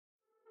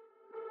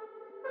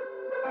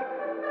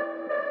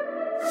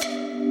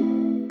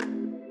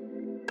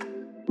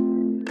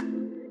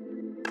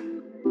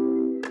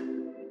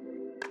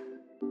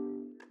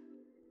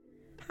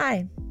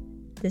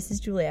This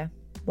is Julia.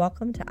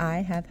 Welcome to I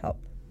Have Help.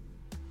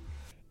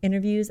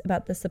 Interviews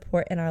about the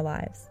support in our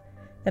lives,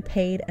 the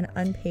paid and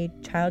unpaid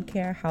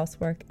childcare,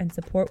 housework, and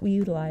support we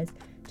utilize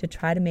to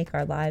try to make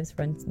our lives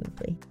run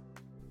smoothly.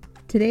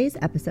 Today's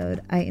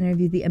episode, I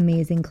interviewed the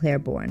amazing Clare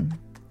Bourne.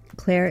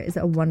 Clare is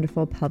a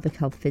wonderful pelvic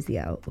health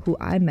physio who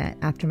I met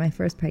after my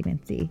first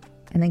pregnancy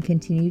and then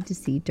continued to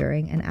see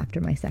during and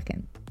after my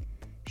second.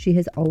 She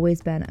has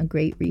always been a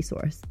great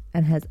resource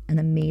and has an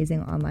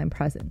amazing online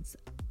presence,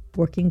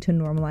 working to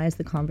normalize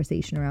the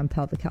conversation around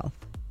pelvic health.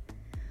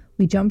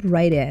 We jump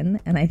right in,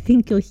 and I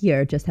think you'll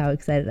hear just how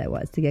excited I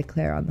was to get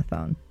Clare on the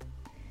phone.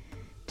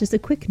 Just a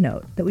quick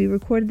note that we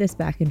recorded this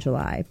back in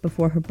July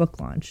before her book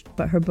launched,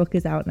 but her book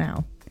is out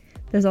now.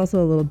 There's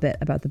also a little bit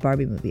about the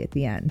Barbie movie at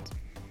the end.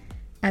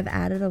 I've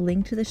added a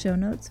link to the show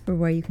notes for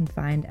where you can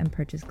find and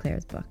purchase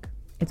Clare's book.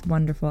 It's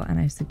wonderful, and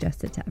I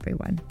suggest it to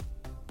everyone.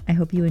 I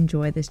hope you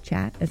enjoy this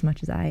chat as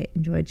much as I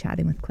enjoyed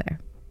chatting with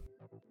Clare.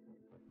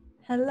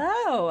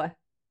 Hello.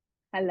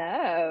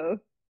 Hello.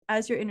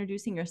 As you're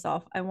introducing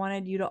yourself, I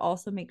wanted you to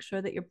also make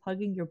sure that you're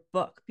plugging your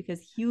book because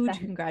huge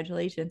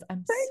congratulations.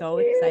 I'm so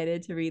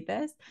excited to read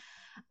this.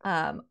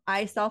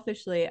 I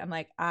selfishly,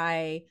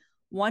 I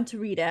want to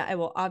read it. I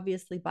will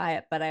obviously buy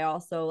it, but I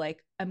also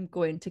I'm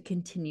going to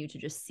continue to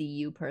just see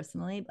you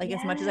personally.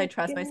 As much as I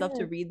trust myself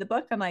to read the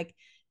book, I'm like,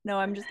 no,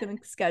 I'm just going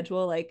to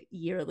schedule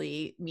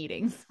yearly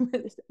meetings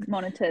with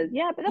monitors.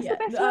 Yeah, but that's the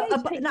best way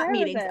to take not care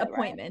meetings, of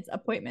it,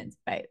 appointments,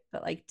 right?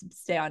 But to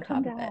stay on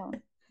top of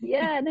it.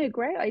 Yeah, no,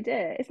 great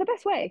idea. It's the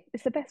best way.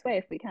 It's the best way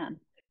if we can.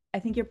 I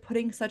think you're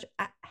putting such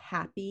a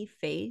happy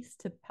face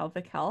to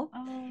pelvic health.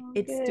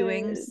 It's good.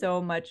 Doing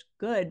so much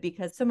good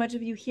because so much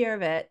of you hear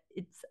of it,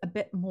 it's a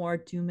bit more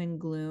doom and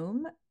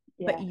gloom,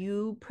 but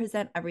you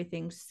present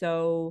everything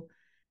so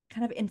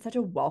kind of in such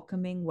a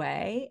welcoming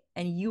way,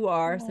 and you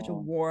are such a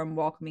warm,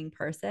 welcoming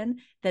person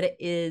that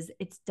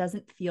it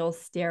doesn't feel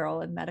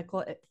sterile and medical.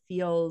 It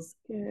feels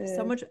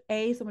so much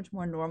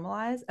more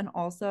normalized, and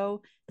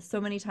also so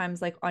many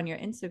times on your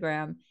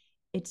Instagram,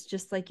 it's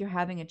just you're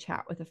having a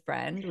chat with a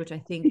friend, which I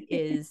think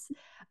is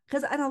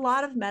because, and a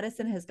lot of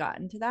medicine has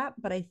gotten to that,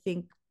 but I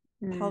think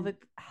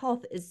pelvic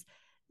health is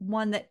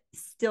one that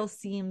still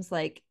seems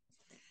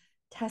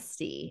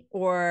testy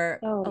or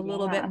a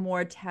little bit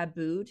more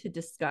taboo to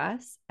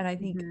discuss. And I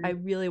think I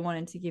really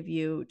wanted to give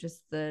you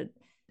just the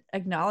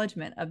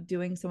acknowledgement of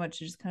doing so much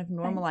to just kind of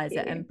normalize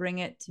it and bring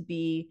it to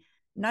be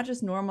not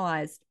just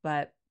normalized,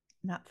 but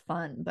not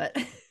fun, but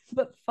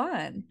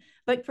fun.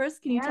 But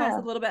first, can you tell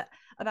us a little bit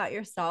about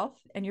yourself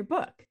and your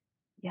book?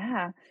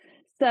 Yeah.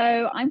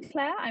 So I'm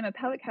Clare. I'm a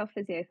pelvic health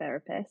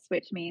physiotherapist,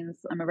 which means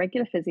I'm a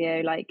regular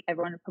physio, like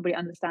everyone would probably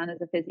understand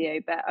as a physio,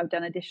 but I've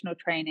done additional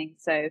training.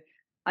 So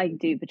I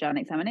do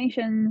vaginal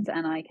examinations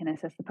and I can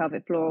assess the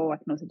pelvic floor. I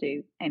can also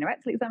do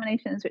anorectal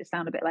examinations, which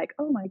sound a bit like,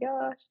 oh my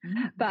gosh.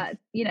 But,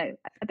 I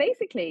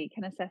basically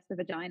can assess the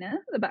vagina,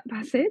 the back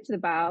passage, the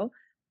bowel,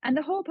 and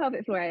the whole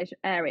pelvic floor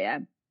area,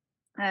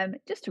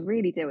 just to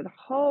really deal with a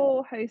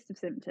whole host of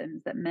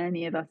symptoms that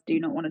many of us do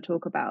not want to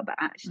talk about, but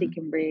actually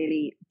can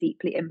really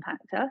deeply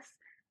impact us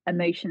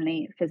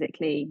emotionally,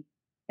 physically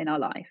in our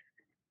life.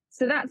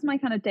 So that's my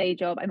kind of day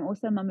job. I'm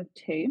also a mum of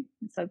two.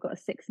 So I've got a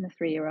 6 and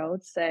a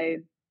 3-year-old. So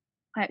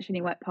I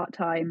actually work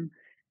part-time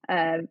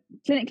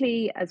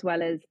clinically, as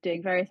well as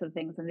doing various other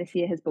things. And this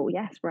year has brought,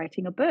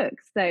 writing a book.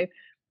 So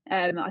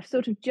I've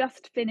sort of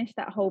just finished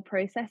that whole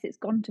process. It's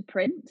gone to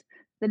print.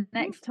 The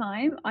next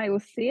time I will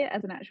see it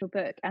as an actual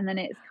book, and then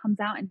it comes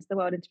out into the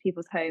world, into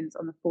people's homes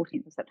on the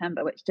 14th of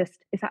September, which just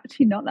is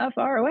actually not that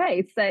far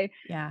away. So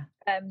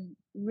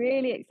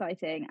really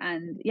exciting.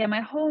 And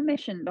my whole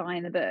mission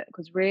behind the book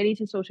was really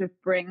to sort of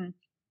bring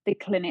the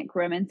clinic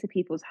room into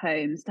people's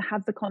homes, to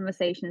have the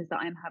conversations that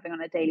I'm having on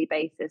a daily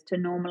basis, to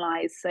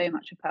normalize so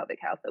much of pelvic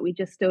health that we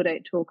just still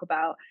don't talk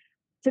about,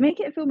 to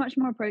make it feel much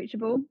more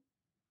approachable,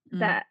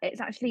 that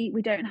it's actually,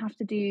 we don't have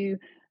to do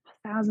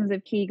thousands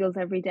of Kegels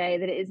every day,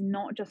 that it is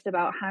not just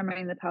about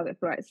hammering the pelvic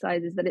floor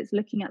exercises, that it's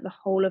looking at the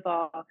whole of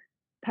our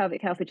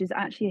pelvic health, which is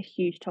actually a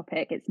huge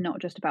topic. It's not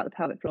just about the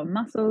pelvic floor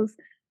muscles.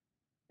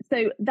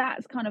 So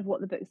that's kind of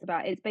what the book's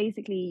about. It's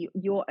basically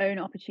your own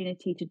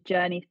opportunity to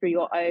journey through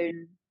your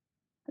own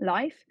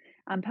life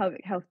and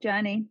pelvic health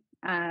journey,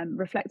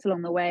 reflect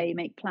along the way,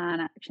 make plan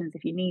actions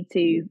if you need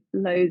to,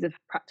 loads of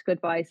practical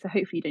advice. So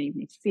hopefully you don't even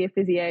need to see a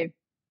physio.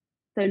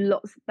 So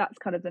that's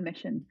kind of the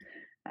mission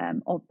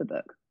of the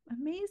book.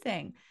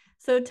 Amazing.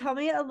 So tell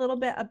me a little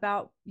bit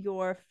about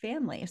your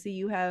family. So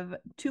you have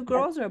 2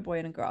 girls or a boy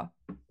and a girl?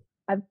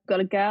 I've got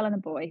a girl and a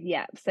boy.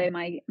 Yeah. So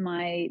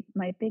my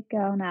big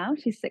girl now,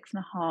 she's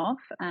 6.5,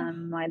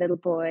 and my little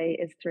boy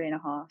is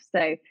 3.5.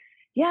 So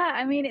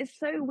it's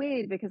so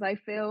weird because I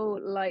feel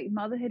like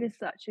motherhood is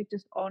such a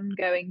just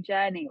ongoing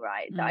journey,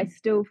 right? That I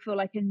still feel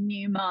like a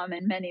new mum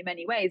in many,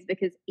 many ways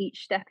because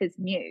each step is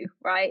new,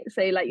 right?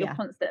 So you're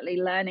constantly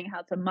learning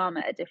how to mum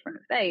at a different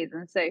phase.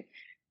 And so,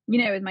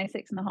 with my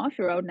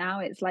 6.5-year-old now,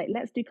 it's like,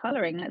 let's do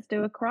coloring, let's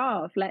do a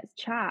craft, let's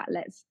chat,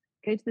 let's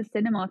go to the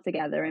cinema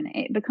together. And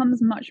it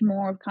becomes much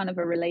more of kind of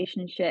a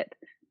relationship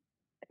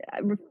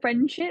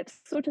friendships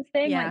sort of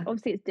thing. Like, Yeah.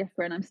 obviously it's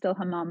different. I'm still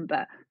her mum,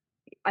 but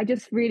I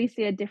just really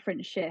see a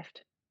different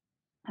shift.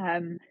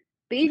 Um,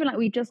 but even like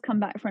we just come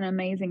back from an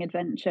amazing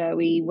adventure.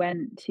 We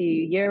went to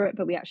Europe,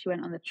 but we actually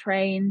went on the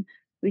train.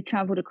 We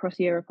traveled across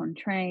Europe on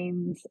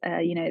trains.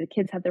 The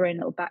kids had their own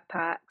little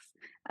backpacks.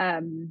 I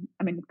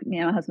mean,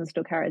 my husband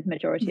still carries the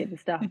majority of the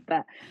stuff,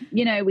 but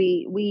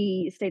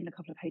we stayed in a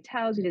couple of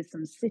hotels. We did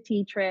some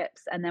city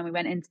trips, and then we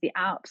went into the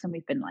Alps, and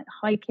we've been like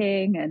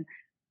hiking. And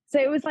so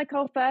it was like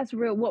our first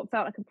real, what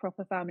felt like a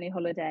proper family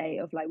holiday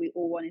of like, we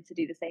all wanted to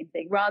do the same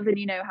thing rather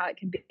than, how it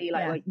can be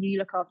like, Yeah. well, you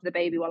look after the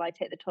baby while I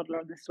take the toddler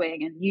on the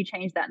swing and you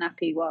change that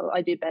nappy while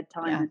I do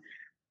bedtime. Yeah. And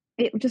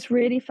it just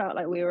really felt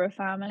like we were a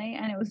family,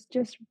 and it was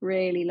just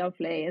really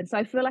lovely. And so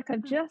I feel like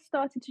I've just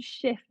started to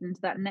shift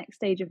into that next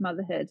stage of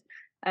motherhood,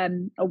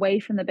 away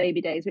from the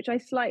baby days, which I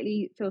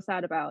slightly feel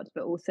sad about,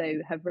 but also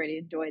have really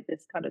enjoyed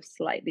this kind of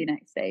slightly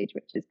next stage,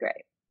 which is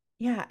great.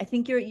 Yeah, I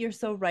think you're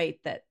so right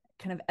that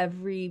kind of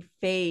every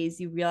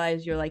phase you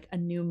realize you're like a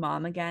new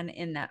mom again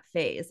in that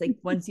phase. Like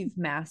once you've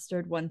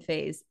mastered one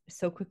phase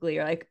so quickly,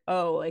 you're like,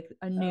 oh, like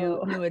a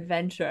Oh, new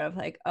adventure of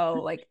like, oh,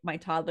 like my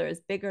toddler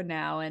is bigger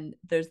now and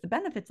there's the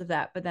benefits of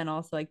that, but then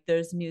also like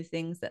there's new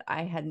things that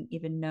I hadn't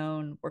even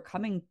known were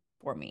coming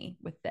for me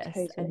with this.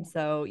 And totally.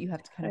 so you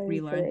have to kind of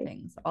relearn Totally.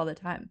 things all the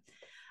time.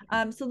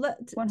 So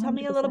tell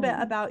me a little bit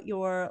 100%. about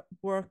your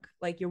work,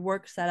 like your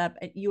work setup,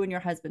 and you and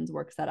your husband's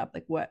work setup,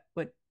 like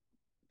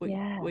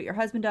Yeah. what your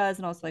husband does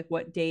and also like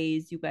what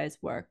days you guys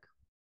work.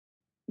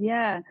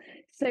 Yeah.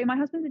 So my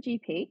husband's a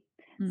GP.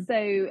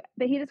 Mm.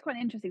 But he does quite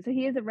interesting. So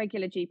he is a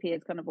regular GP,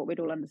 is kind of what we'd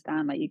all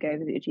understand. Like you go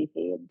visit your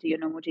GP and do your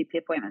normal GP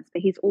appointments.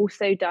 But he's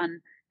also done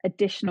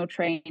additional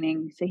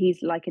training. So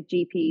he's like a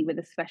GP with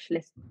a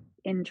specialist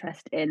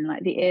interest in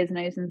like the ears,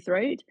 nose, and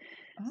throat.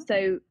 Oh.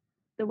 So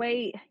the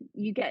way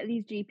you get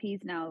these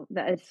GPs now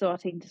that are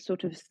starting to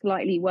sort of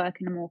slightly work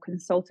in a more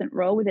consultant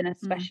role within a Mm.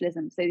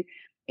 specialism. So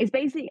it's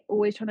basically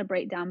always trying to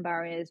break down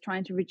barriers,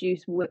 trying to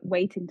reduce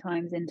waiting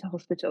times into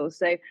hospitals.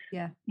 So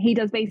Yeah. he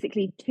does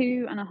basically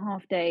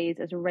 2.5 days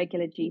as a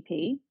regular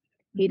GP.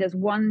 He Mm-hmm. does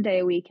one day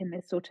a week in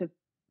this sort of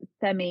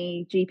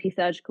semi GP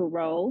surgical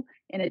role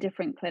in a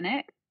different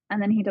clinic,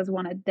 and then he does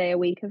one a day a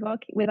week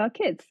with our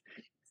kids.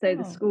 So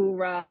the Oh. school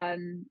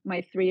run,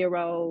 my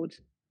 3-year-old,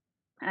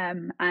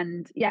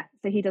 and yeah,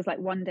 so he does like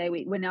one day a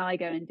week when I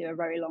go and do a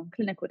very long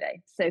clinical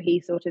day. So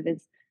he sort of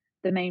is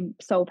the main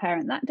sole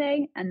parent that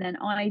day, and then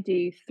I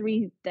do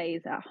 3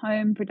 days at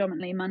home,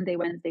 predominantly Monday,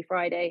 Wednesday,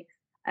 Friday.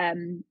 I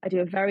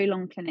do a very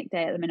long clinic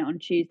day at the minute on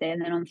Tuesday,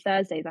 and then on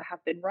Thursdays I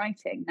have been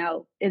writing.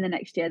 Now in the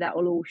next year that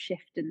will all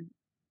shift and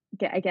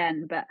get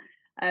again, but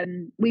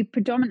we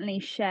predominantly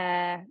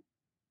share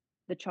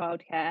the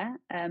childcare.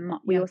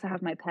 We Yeah. also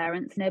have my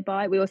parents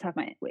nearby. We also have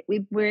we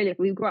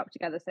grew up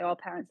together, so our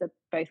parents are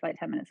both like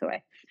 10 minutes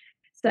away.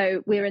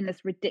 So we're in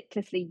this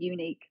ridiculously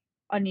unique,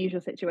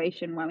 unusual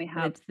situation where we But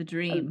have it's the a,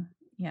 dream.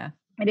 Yeah.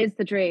 it is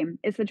the dream.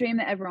 It's the dream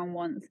that everyone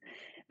wants.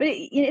 But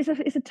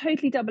it's a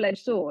totally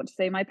double-edged sword.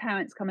 So my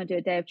parents come and do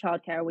a day of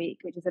childcare a week,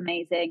 which is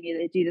amazing.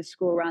 They do the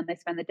school run, they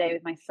spend the day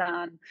with my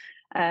son,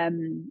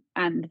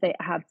 and they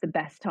have the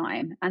best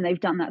time. And they've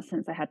done that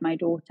since I had my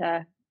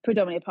daughter,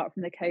 predominantly apart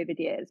from the COVID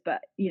years.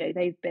 But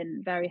they've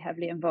been very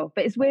heavily involved.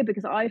 But it's weird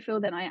because I feel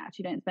that I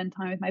actually don't spend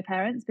time with my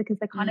parents because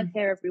they're kind of Mm.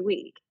 here every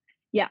week.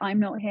 Yet I'm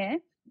not here.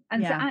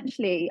 And so Yeah.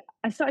 actually,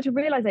 I started to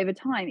realize over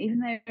time, even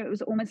though it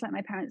was almost like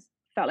my parents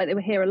felt like they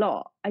were here a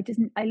lot, I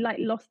like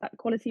lost that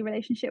quality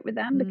relationship with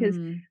them because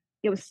Mm.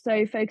 it was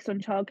so focused on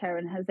childcare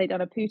and has they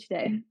done a poo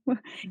today?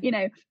 you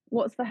know,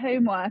 what's the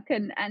homework?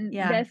 And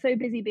Yeah. they're so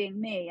busy being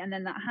me, and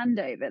then that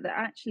handover that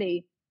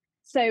actually.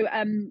 So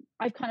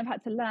I've kind of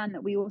had to learn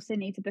that we also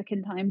need to book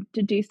in time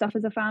to do stuff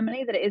as a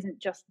family. That it isn't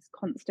just this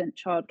constant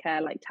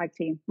childcare like tag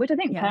team, which I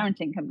think Yeah.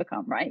 parenting can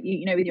become, right?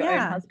 With your own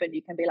Yeah. husband,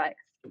 you can be like,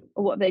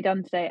 oh, what have they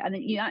done today? And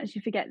then you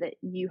actually forget that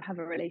you have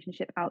a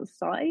relationship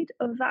outside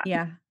of that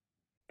Yeah.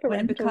 When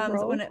it parental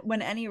becomes role.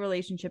 when any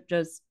relationship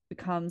just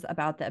becomes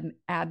about the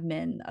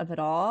admin of it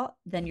all,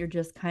 then you're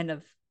just kind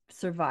of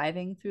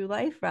surviving through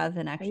life rather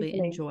than actually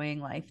Totally, enjoying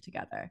life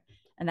together.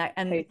 And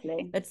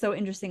totally. that's so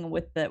interesting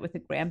with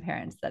the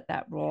grandparents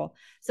that role.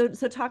 So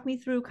talk me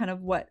through kind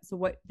of what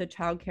the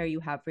childcare you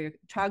have for your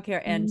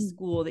childcare and Mm,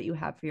 school that you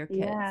have for your kids.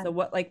 yeah. So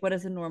what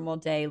does a normal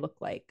day look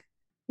like?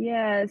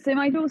 Yeah. So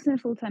my daughter's in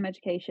full-time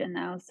education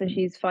now. So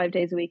she's 5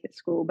 days a week at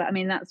school. But I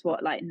mean, that's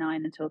what, like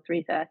 9 until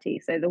 3:30.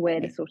 So the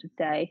weirdest Right. sort of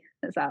day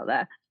that's out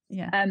there.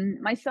 Yeah.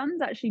 My son's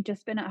actually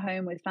just been at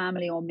home with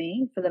family or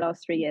me for the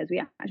last 3 years. We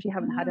actually Oh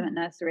haven't had him at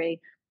wow.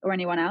 nursery or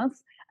anyone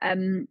else.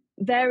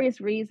 Various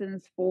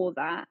reasons for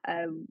that.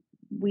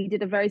 We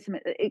did a very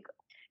similar.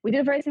 We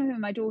did a very similar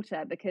with my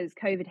daughter because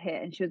COVID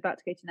hit and she was about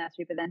to go to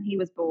nursery, but then he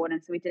was born,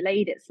 and so we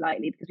delayed it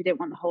slightly because we didn't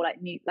want the whole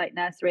new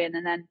nursery, and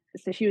then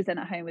so she was then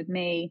at home with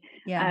me.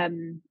 Yeah.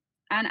 And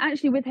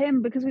actually with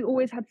him, because we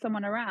always had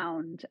someone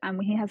around,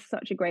 and he has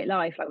such a great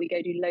life. Like we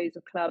go do loads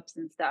of clubs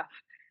and stuff.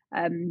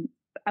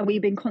 and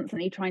we've been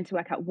constantly trying to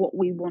work out what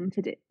we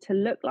wanted it to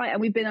look like. And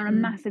we've been on a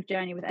massive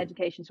journey with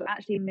education. So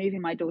actually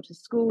moving my daughter's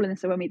school. And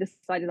so when we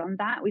decided on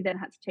that, we then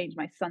had to change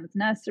my son's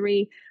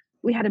nursery.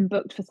 We had him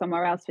booked for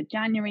somewhere else for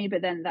January,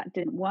 but then that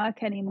didn't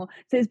work anymore.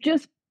 So it's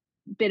just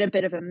been a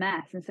bit of a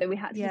mess. And so we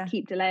had to just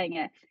keep delaying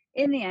it.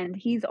 In the end,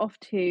 he's off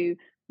to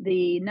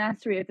the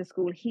nursery of the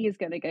school he is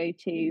going to go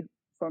to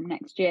from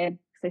next year.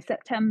 So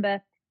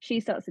September, she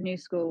starts a new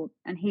school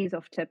and he's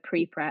off to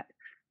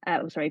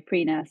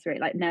pre-nursery,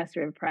 like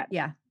nursery of prep.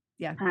 Yeah.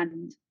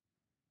 And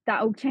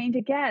that'll change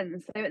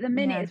again. So at the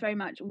minute, it's very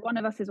much one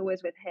of us is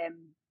always with him,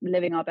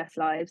 living our best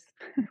lives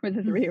with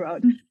a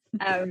 3-year-old.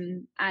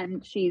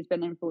 And she's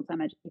been in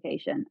full-time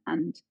education.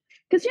 And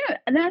because,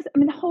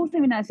 the whole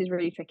thing with nursery is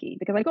really tricky,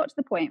 because I got to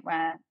the point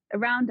where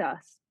around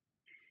us,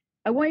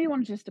 I really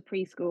wanted just a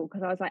preschool,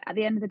 because I was like, at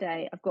the end of the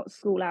day, I've got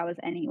school hours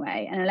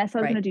anyway. And unless I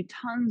was going to do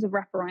tons of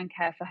wraparound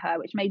care for her,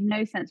 which made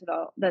no sense at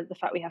all, the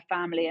fact we have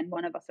family and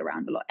one of us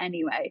around a lot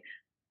anyway,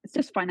 it's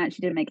just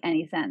financially didn't make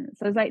any sense.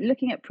 So I was like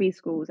looking at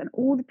preschools, and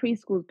all the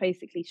preschools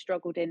basically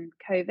struggled in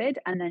COVID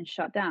and then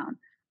shut down.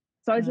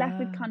 So I was left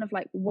with kind of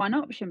like one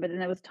option, but then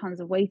there was tons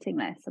of waiting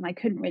lists and I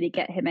couldn't really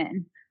get him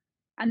in.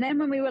 And then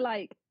when we were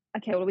like,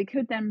 okay, well, we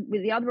could then,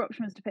 with the other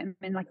option was to put him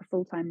in like a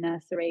full-time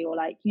nursery or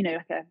like,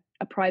 like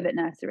a private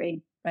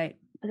nursery. Right.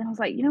 But then I was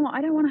like, you know what?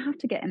 I don't want to have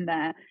to get him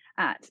there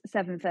at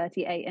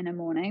 7:30, 8 in the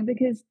morning,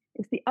 because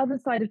it's the other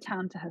side of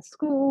town to her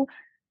school.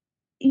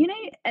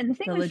 And the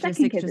thing The with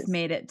second logistics kids just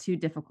made it too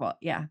difficult.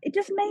 Yeah. It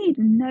just made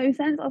no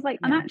sense. I was like,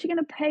 I'm actually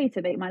going to pay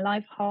to make my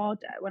life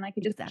harder when I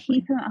could just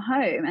keep him at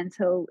home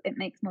until it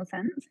makes more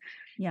sense.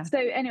 Yeah. So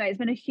anyway, it's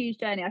been a huge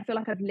journey. I feel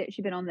like I've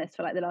literally been on this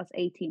for like the last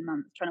 18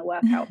 months trying to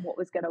work out what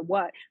was going to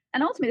work.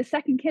 And ultimately the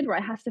second kid,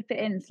 right, has to fit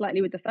in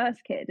slightly with the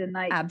first kid. And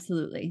like,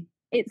 absolutely.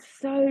 It's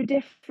so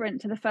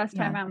different to the first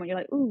time around when you're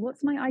like, oh,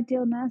 what's my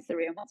ideal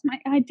nursery? And what's my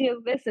ideal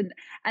this? And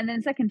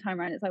then second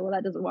time around, it's like, well,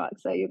 that doesn't work.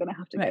 So you're going to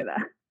have to go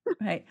there.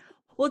 Right.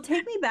 Well,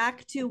 take me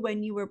back to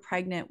when you were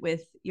pregnant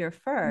with your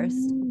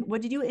first.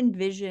 What did you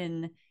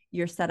envision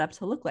your setup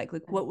to look like?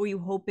 Like, what were you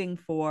hoping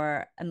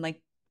for? And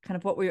like, kind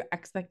of what were your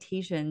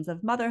expectations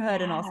of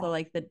motherhood and also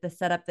like the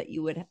setup that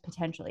you would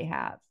potentially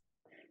have?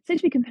 So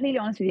to be completely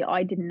honest with you,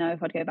 I didn't know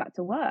if I'd go back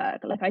to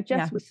work. Like I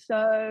just was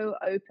so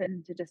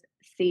open to just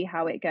see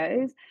how it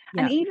goes.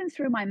 And even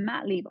through my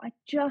mat leave, I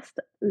just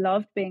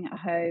loved being at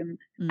home.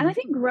 And I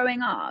think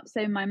growing up,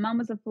 so my mum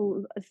was a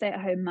full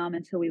stay-at-home mum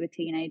until we were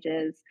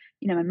teenagers.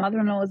 My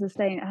mother-in-law was a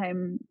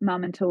stay-at-home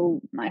mum until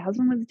my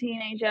husband was a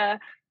teenager.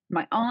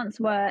 My aunts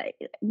were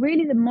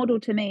really, the model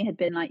to me had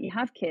been like, you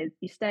have kids,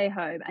 you stay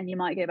home, and you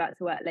might go back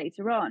to work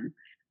later on.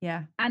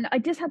 Yeah. And I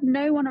just had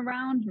no one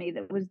around me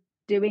that was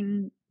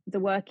doing the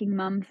working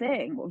mum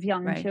thing of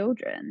young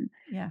children.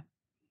 Yeah.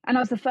 And I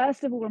was the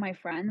first of all of my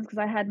friends, because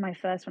I had my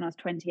first when I was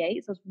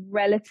 28. So I was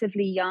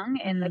relatively young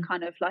in the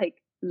kind of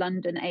like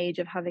London age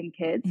of having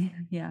kids.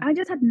 Yeah. I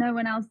just had no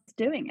one else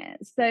doing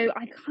it. So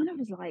I kind of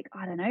was like,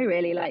 I don't know,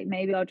 really, like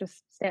maybe I'll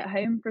just stay at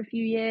home for a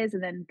few years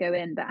and then go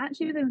in. But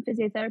actually within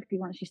physiotherapy,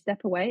 once you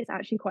step away, it's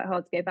actually quite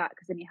hard to go back,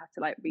 because then you have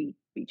to like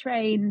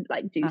retrain,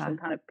 like do some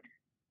kind of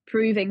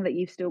proving that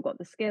you've still got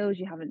the skills,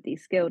 you haven't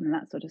de-skilled and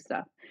that sort of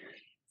stuff.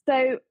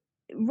 So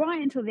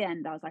right until the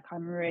end, I was like,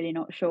 I'm really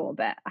not sure.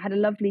 But I had a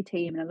lovely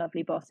team and a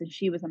lovely boss, and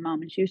she was a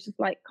mum, and she was just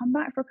like, come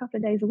back for a couple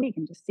of days a week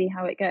and just see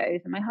how it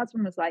goes. And my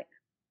husband was like,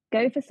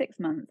 go for 6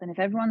 months, and if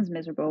everyone's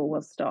miserable,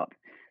 we'll stop.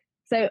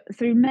 So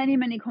through many,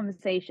 many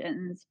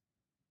conversations,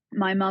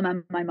 my mum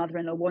and my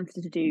mother-in-law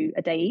wanted to do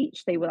a day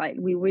each. They were like,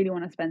 we really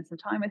want to spend some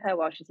time with her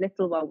while she's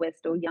little, while we're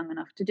still young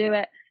enough to do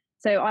it.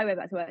 So I went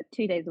back to work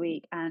 2 days a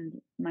week, and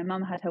my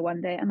mum had her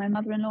one day and my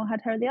mother-in-law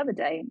had her the other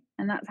day.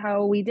 And that's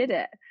how we did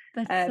it.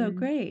 That's so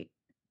great.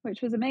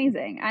 Which was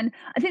amazing. And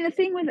I think the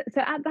thing with,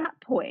 so at that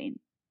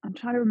point, I'm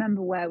trying to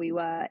remember where we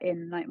were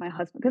in like my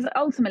husband, because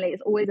ultimately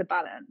it's always a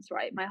balance,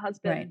 right? My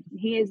husband,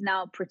 he is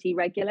now pretty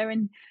regular,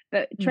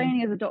 but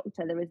training as a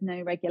doctor, there is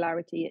no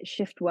regularity. It's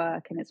shift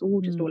work and it's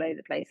all just all over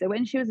the place. So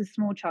when she was a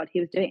small child, he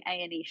was doing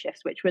A&E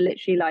shifts, which were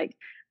literally like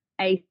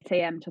 8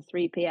 a.m. to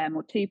 3 p.m.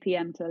 or 2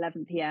 p.m. to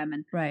 11 p.m.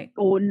 and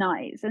or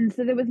nights. And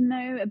so there was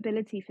no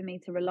ability for me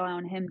to rely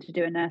on him to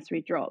do a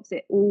nursery drops.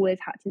 It always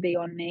had to be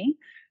on me.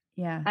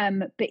 Yeah.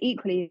 But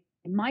equally,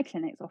 my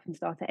clinics often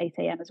start at 8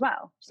 a.m. as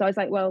well. So I was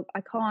like, well,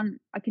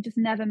 I could just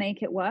never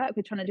make it work.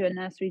 We're trying to do a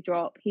nursery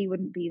drop. He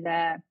wouldn't be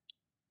there.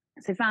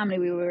 So family,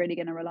 we were really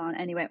going to rely on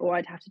anyway, or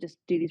I'd have to just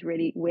do these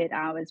really weird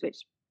hours,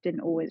 which didn't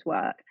always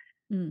work.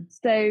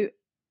 So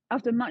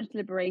after much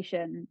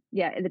deliberation,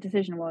 the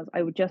decision was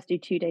I would just do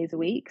 2 days a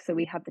week. So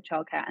we had the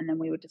childcare and then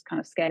we would just kind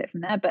of scale it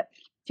from there. But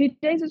 2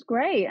 days was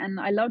great. And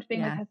I loved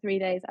being with her 3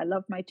 days. I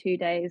loved my 2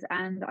 days.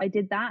 And I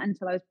did that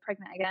until I was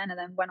pregnant again and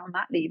then went on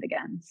mat leave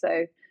again.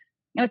 So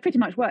I pretty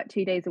much worked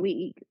 2 days a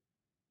week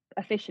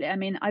officially. I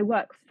mean, I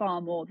work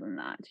far more than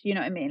that. You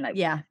know what I mean? Like,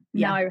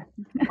 now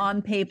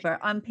on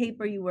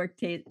paper you work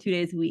 2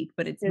 days a week,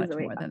 but it's much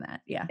more than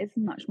that. Yeah. It's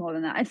much more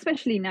than that,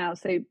 especially now.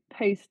 So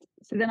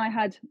then I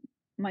had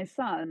my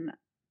son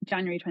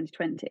January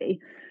 2020.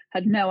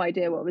 had no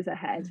idea what was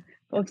ahead.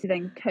 But obviously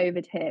then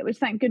COVID hit, which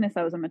thank goodness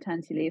I was on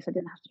maternity leave, so I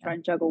didn't have to try Yeah.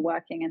 and juggle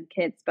working and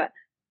kids. But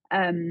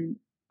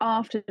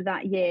after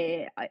that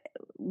year,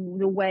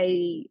 the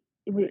way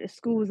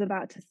school was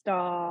about to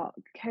start,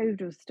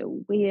 COVID was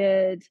still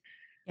weird.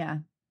 Yeah.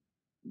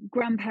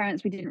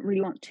 Grandparents we didn't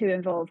really want to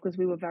involve because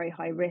we were very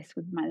high risk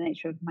with my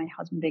nature of my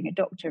husband being a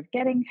doctor of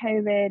getting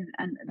COVID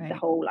and the Right.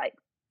 whole like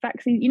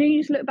vaccine. You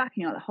just look back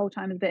and you're like, the whole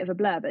time is a bit of a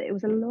blur, but it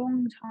was a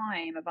long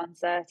time of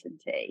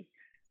uncertainty.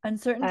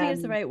 Uncertainty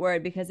is the Um, right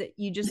word because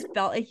you just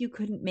felt like you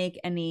couldn't make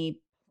any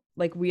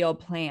like real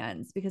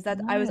plans because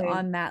I was no,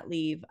 on mat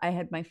leave. I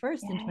had my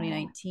first in yeah,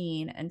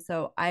 2019, and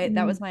so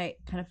that was mm, my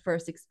kind of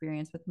first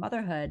experience with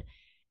motherhood.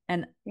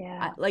 And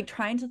yeah, like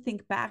trying to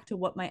think back to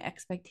what my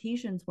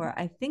expectations were.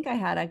 I think I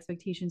had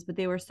expectations, but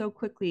they were so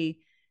quickly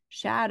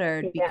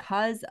shattered yeah,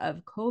 because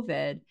of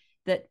COVID,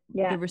 that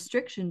yeah, the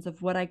restrictions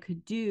of what I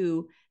could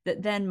do,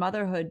 that then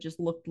motherhood just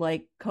looked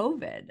like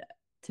COVID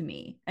to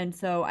me. And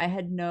so I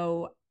had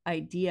no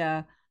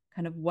idea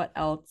kind of what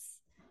else,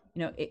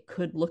 it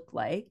could look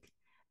like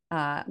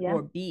yeah,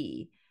 or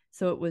be.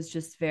 So it was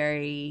just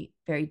very,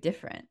 very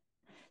different.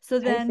 So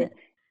then, totally.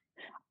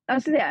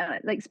 So yeah,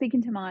 like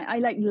speaking to I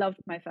like loved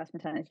my first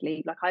maternity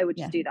leave. Like I would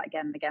just yeah, do that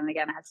again and again and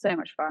again. I had so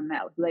much fun,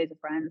 met with loads of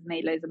friends,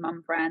 made loads of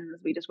mum friends.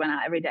 We just went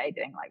out every day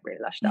doing like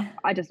really lush stuff. yeah,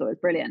 I just thought it was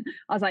brilliant.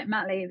 I was like,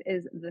 mat leave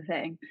is the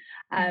thing.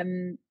 yeah,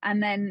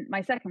 And then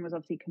my second was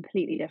obviously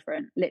completely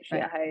different,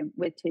 literally right. at home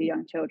with two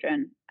young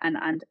children. And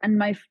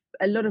my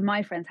a lot of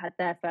my friends had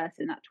their first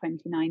in that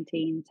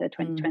 2019 to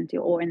Mm, 2020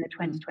 or in the mm,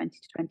 2020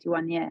 to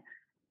 21 year.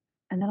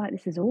 And they're like,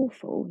 this is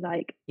awful.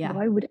 Like, yeah,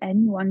 why would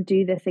anyone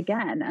do this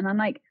again? And I'm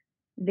like,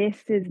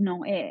 this is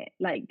not it.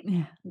 Like,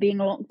 yeah, being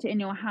locked in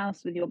your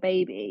house with your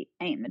baby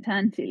ain't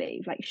maternity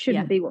leave. Like,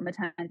 shouldn't yeah, be what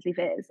maternity leave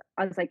is.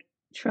 I was like,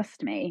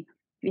 trust me,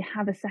 if you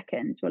have a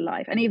second, your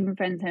life, and even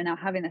friends who are now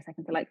having their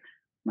seconds are like,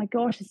 my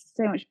gosh, this is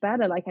so much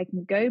better. Like, I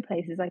can go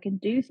places, I can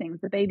do things.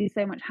 The baby's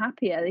so much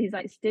happier. He's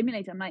like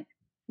stimulated. I'm like,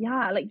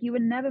 yeah, like you were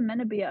never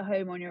meant to be at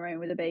home on your own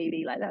with a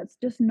baby. Like, that's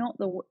not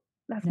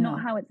no,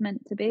 how it's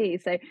meant to be.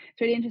 So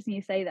it's really interesting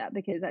you say that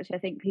because actually I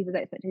think people's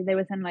expectations, they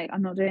were saying like,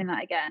 I'm not doing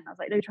that again. I was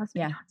like, no, trust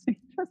me, yeah, trust me,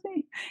 trust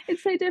me.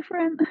 It's so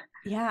different.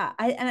 yeah.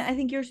 I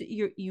think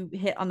you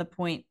hit on the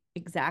point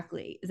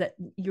exactly, is that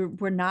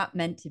we're not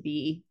meant to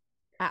be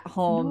at Not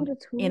home at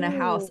in a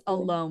house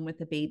all. alone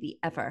with a baby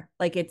ever.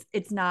 Like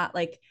it's not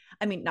like,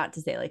 I mean, not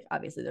to say like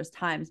obviously there's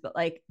times, but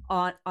like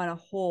on a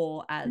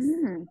whole,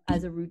 Mm,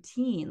 as a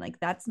routine, like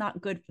that's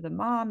not good for the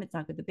mom, it's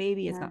not good for the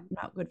baby, it's no,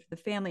 not good for the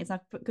family, it's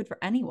not good for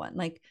anyone.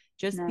 Like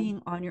just no,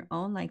 being on your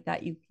own like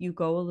that, you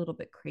go a little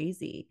bit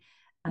crazy.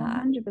 uh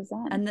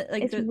 100%. and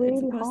It's it's really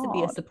supposed to be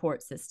a hard.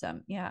 support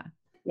system. Yeah,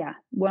 Yeah,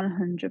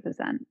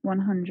 100%.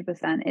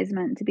 100%. It's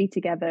meant to be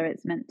together.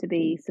 It's meant to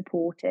be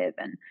supportive.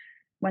 And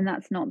when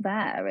that's not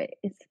there,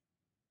 it's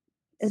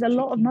it's a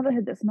lot of tricky.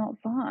 motherhood that's not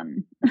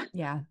fun.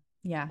 Yeah,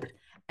 yeah.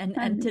 And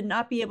And to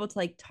not be able to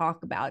like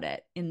talk about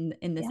it in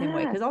the same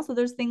way, yeah, because also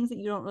there's things that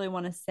you don't really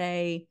want to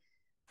say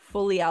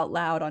fully out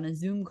loud on a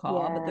Zoom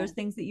call, but yeah, there's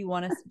things that you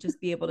want to just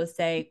be able to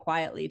say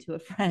quietly to a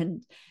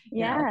friend,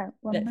 yeah,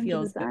 that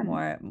feels a bit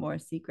 100%. more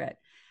secret.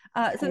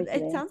 So it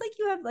Totally. sounds like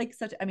you have like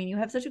such, I mean, you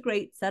have such a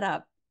great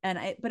setup,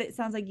 but it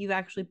sounds like you've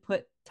actually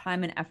put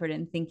time and effort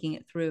in thinking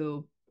it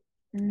through,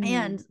 Mm,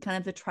 and kind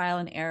of the trial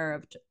and error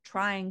of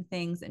trying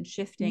things and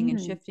mm,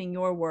 shifting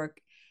your work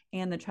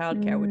and the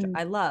childcare, which mm,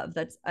 I love.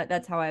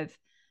 That's how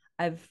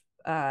I've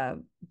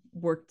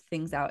worked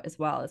things out as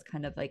well, as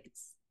kind of like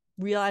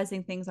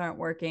realizing things aren't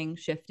working,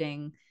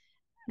 shifting,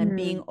 and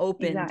being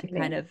open to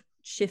kind exactly. of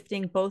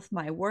shifting both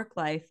my work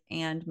life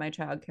and my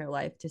childcare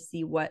life to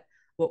see what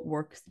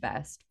works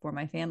best for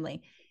my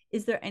family.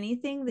 Is there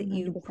anything that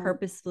you 100%.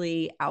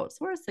 purposely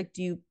outsource? Like,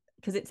 do you,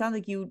 because it sounds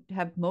like you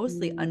have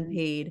mostly Mm,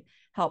 unpaid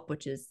help,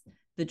 which is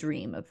the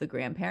dream of the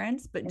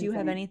grandparents, but do you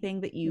have insane.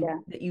 anything that Yeah.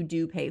 you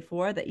do pay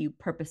for that you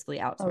purposefully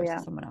Oh, outsource to yeah.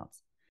 someone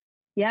else?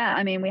 Yeah.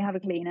 I mean, we have a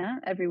cleaner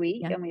every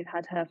week Yeah. and we've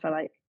had her for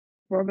like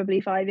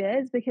probably 5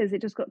 years because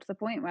it just got to the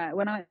point where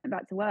when I went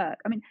back to work,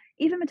 I mean,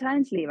 even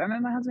maternity leave, I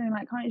remember my husband being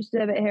like, can't you just do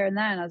a bit here and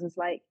there? And I was just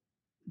like,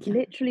 Yeah.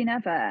 literally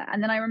never.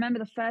 And then I remember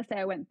the first day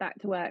I went back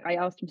to work, I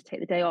asked him to take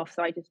the day off.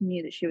 So I just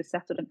knew that she was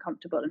settled and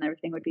comfortable and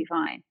everything would be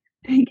fine.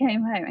 He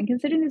came home and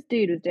considering this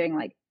dude was doing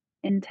like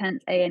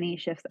intense A&E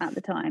shifts at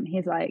the time,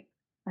 he's like,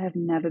 I have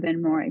never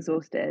been more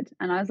exhausted.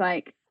 And I was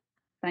like,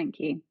 thank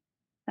you.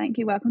 Thank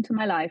you. Welcome to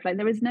my life. Like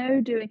there is no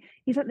doing,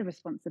 he's like the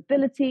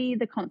responsibility,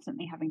 the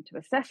constantly having to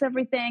assess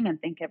everything and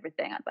think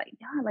everything. I was like,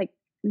 yeah, like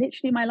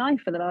literally my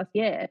life for the last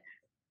year.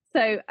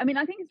 So, I mean,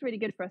 I think it's really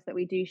good for us that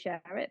we do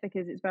share it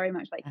because it's very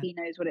much like Yeah. he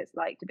knows what it's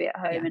like to be at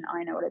home Yeah. and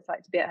I know what it's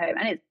like to be at home.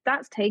 And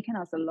that's taken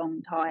us a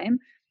long time.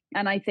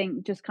 And I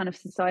think just kind of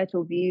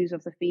societal views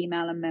of the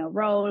female and male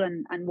role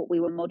and what we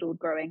were modeled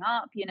growing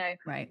up,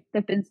 Right.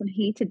 there've been some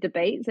heated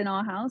debates in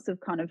our house of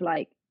kind of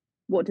like,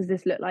 what does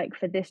this look like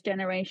for this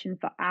generation,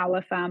 for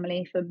our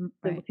family, for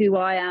Right. who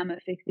I am,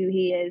 for who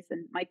he is,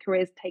 and my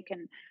career's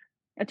taken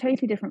a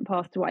totally different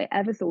path to what I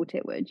ever thought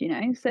it would.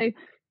 So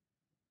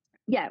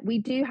yeah, we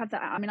do have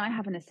that. I mean, I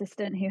have an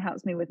assistant who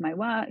helps me with my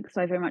work,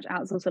 so I very much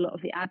outsource a lot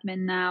of the admin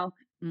now.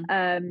 Mm.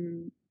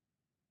 Um,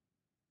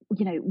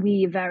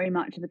 we very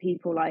much are the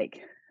people like,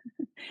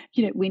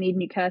 we need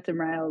new curtain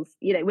rails.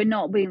 We're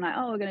not being like,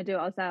 oh, we're going to do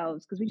it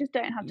ourselves because we just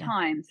don't have Yeah.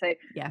 time. So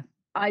Yeah.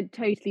 I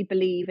totally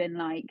believe in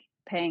like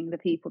paying the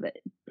people that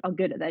are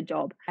good at their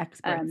job.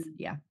 Experts.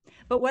 Yeah.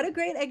 But what a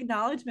great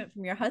acknowledgement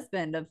from your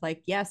husband of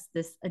like, yes,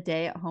 a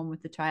day at home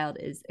with the child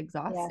is Yes.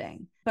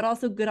 exhausting, but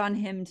also good on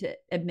him to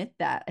admit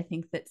that. I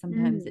think that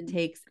sometimes it Mm.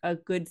 takes a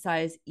good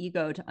size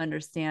ego to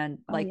understand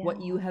Oh like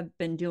what you yeah. have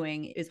been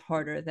doing is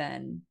harder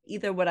than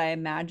either what I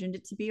imagined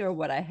it to be or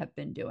what I have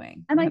been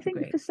doing. And You I have a think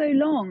great. for so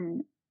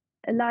long,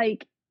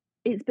 like,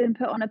 it's been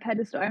put on a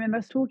pedestal. I remember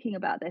us talking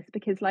about this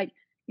because, like,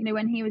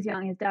 when he was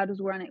young, his dad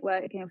was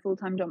working a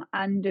full-time job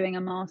and doing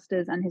a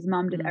master's, and his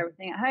mum did Mm,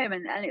 everything at home.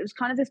 And it was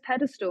kind of this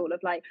pedestal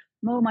of like,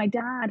 well, my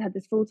dad had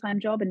this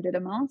full-time job and did a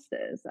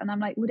master's. And I'm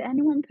like, would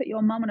anyone put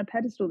your mum on a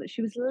pedestal that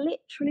she was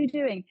literally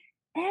doing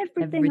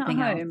everything at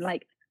everything else. home?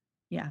 Like,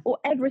 Yeah. or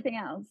everything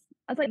else.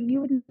 I was like, you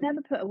would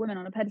never put a woman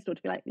on a pedestal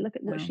to be like, look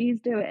at what No. she's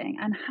doing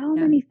and how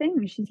Yeah. many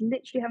things she's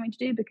literally having to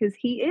do because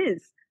he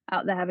is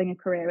out there having a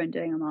career and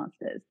doing a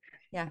master's.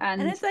 Yeah.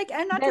 And And it's like,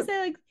 and not to there, say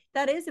like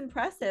that is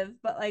impressive,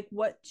 but like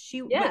yeah,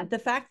 what the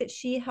fact that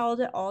she held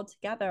it all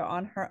together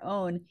on her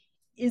own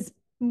is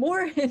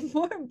more and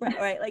more,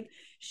 right? Like and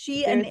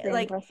seriously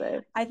like,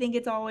 impressive. I think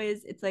it's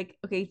like,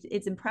 okay,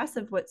 it's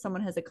impressive what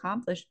someone has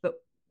accomplished, but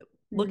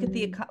look at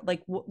Mm,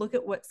 look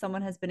at what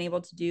someone has been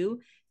able to do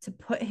to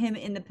put him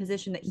in the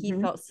position that he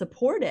hmm. felt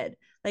supported.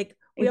 Like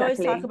we always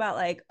talk Exactly. about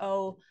like,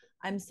 oh,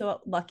 I'm so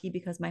lucky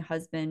because my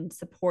husband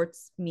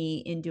supports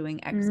me in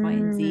doing X, Y,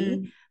 and Z.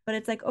 Mm, But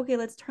it's like, okay,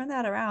 let's turn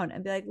that around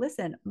and be like,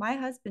 listen, my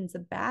husband's a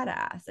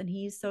badass and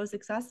he's so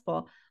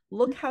successful.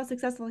 Look how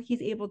successful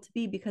he's able to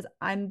be because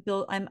I'm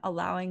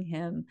allowing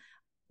him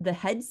the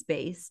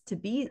headspace to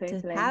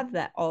totally. have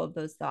that all of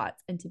those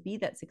thoughts and to be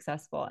that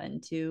successful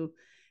and to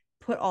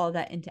put all of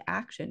that into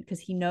action because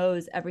he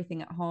knows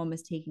everything at home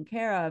is taken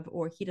care of,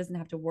 or he doesn't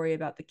have to worry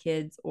about the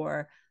kids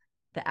or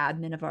the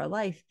admin of our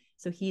life.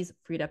 So he's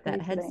freed up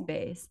that Totally.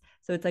 headspace.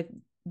 So it's like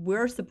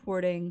we're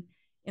supporting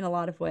in a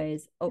lot of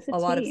ways, It's a a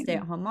lot of team.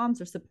 stay-at-home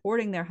moms are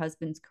supporting their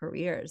husbands'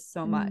 careers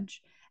so Mm,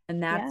 much. And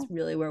yeah. that's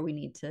really where we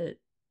need to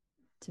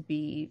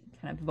be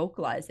kind of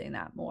vocalizing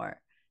that more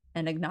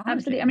and Absolutely. I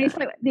acknowledging mean, it's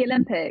that. like the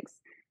Olympics,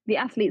 the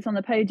athletes on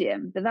the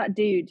podium, that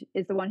dude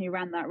is the one who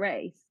ran that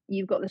race.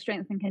 You've got the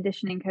strength and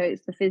conditioning coach,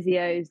 the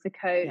physios, the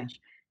Yeah. coach,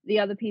 the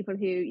other people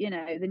who,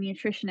 the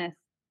nutritionists.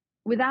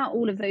 Without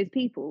all of those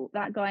people,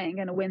 that guy ain't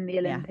going to win the Yeah.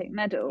 Olympic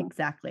medal. And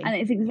Exactly.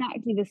 it's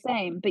exactly the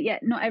same, but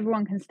yet not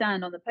everyone can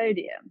stand on the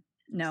podium.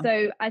 No.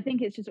 So I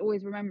think it's just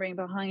always remembering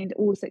behind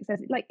all success,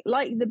 like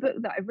the book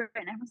that I've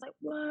written, everyone's like,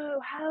 whoa,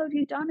 how have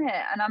you done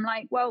it? And I'm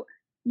like, well,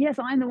 yes,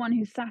 I'm the one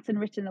who's sat and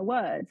written the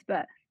words,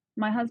 but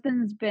my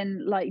husband's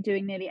been like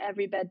doing nearly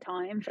every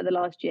bedtime for the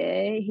last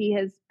year. He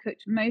has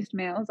cooked most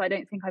meals. I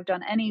don't think I've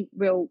done any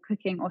real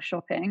cooking or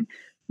shopping.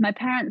 My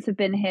parents have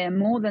been here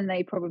more than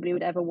they probably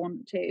would ever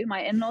want to.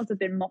 My in-laws have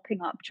been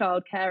mopping up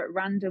childcare at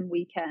random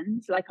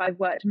weekends. Like I've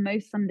worked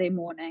most Sunday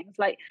mornings.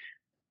 Like,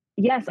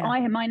 yes,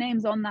 Yeah. my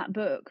name's on that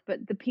book,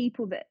 but the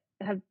people that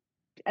have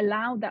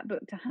allowed that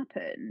book to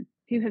happen,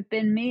 who have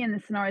been me in the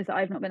scenarios that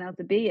I've not been able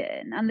to be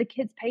in, and the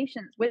kids'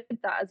 patience with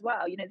that as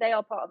well. They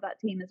are part of that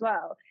team as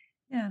well.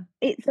 Yeah.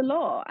 It's a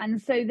lot. And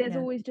so there's Yeah.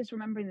 always just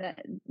remembering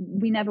that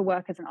we never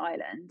work as an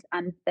island,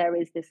 and there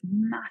is this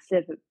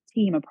massive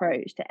team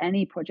approach to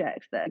any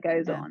project that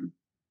goes Yeah. on.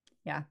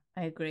 Yeah,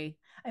 I agree.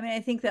 I mean,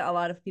 I think that a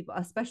lot of people,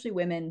 especially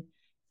women,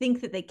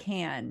 think that they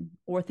can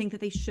or think that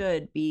they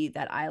should be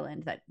that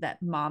island,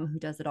 that mom who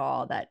does it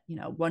all, that,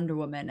 Wonder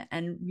Woman.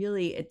 And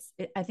really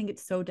I think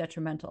it's so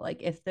detrimental.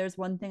 Like if there's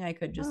one thing I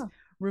could just Oh,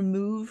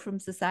 remove from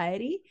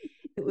society,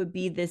 it would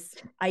be this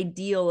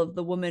ideal of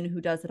the woman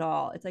who does it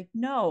all. It's like,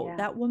 no, yeah.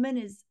 that woman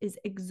is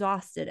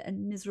exhausted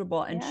and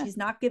miserable and Yes. she's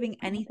not giving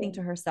anything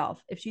to Exactly.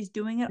 herself. If she's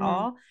doing it Mm,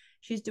 all,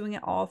 she's doing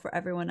it all for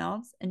everyone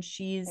else and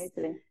she's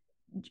totally.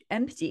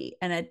 empty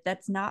and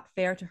that's not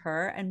fair to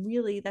her and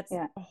really that's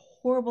Yeah. a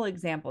horrible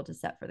example to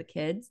set for the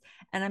kids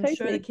and I'm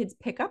sure the Totally. kids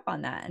pick up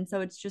on that and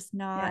so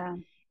Yeah.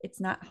 it's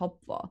not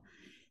helpful.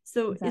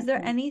 So is there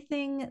Exactly.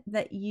 anything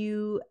that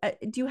you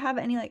do you have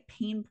any like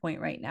pain point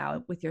right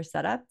now with your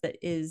setup that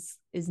is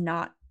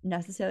not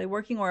necessarily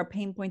working, or a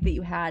pain point that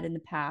you had in the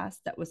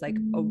past that was like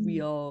a Mm.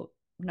 real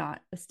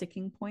not a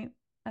sticking point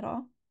at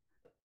all?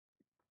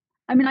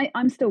 I mean,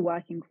 I'm still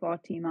working far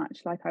too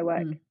much. Like I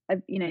work,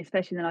 Mm,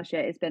 especially in the last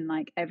year, it's been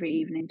like every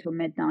evening till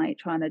midnight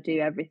trying to do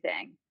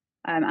everything.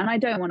 And I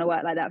don't want to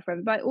work like that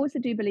forever, but I also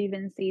do believe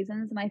in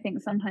seasons. And I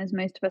think sometimes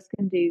most of us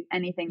can do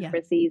anything yeah. for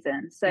a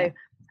season. So Yeah.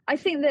 I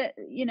think that,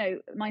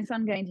 my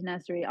son going to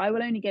nursery, I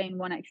will only gain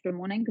one extra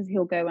morning because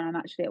he'll go when I'm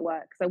actually at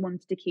work. Because I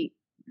wanted to keep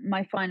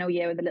my final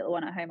year with the little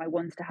one at home. I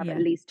wanted to have at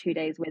Yeah. least 2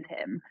 days with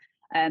him.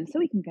 So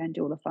we can go and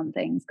do all the fun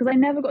things. Because I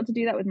never got to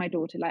do that with my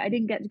daughter. Like I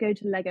didn't get to go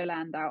to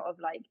Legoland out of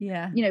like,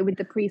 Yeah. with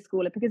the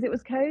preschooler because it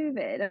was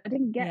COVID. I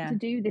didn't get Yeah. to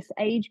do this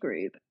age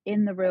group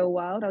in the real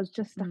world. I was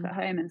just stuck Mm, at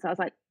home. And so I was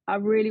like, I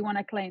really want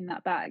to claim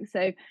that back.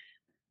 So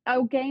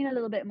I'll gain a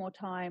little bit more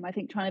time, I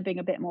think, trying to bring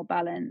a bit more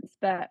balance.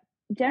 But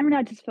generally,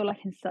 I just feel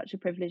like in such a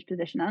privileged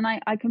position. And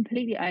I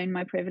completely own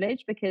my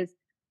privilege because,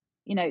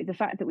 the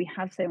fact that we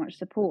have so much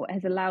support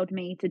has allowed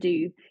me to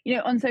do,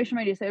 on social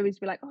media, so always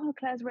be like, oh,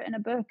 Claire's written a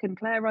book and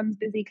Claire runs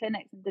busy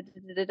clinics and da, da,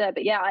 da, da, da.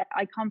 But yeah,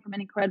 I come from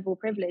an incredible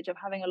privilege of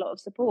having a lot of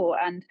support,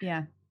 and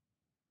Yeah.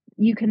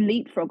 you can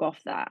leapfrog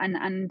off that.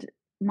 And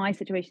my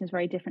situation is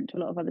very different to a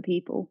lot of other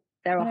people.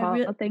 There are But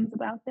hard things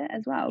about it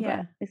as well, yeah,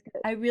 but it's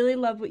good. I really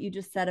love what you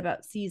just said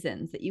about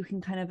seasons, that you can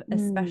kind of, Mm,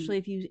 especially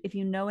if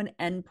you know an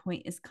end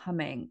point is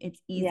coming, it's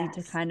easy to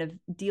yes, kind of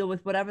deal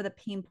with whatever the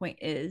pain point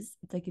is.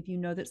 It's like if you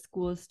know that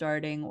school is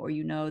starting, or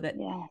you know that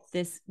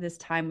yes. this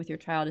time with your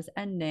child is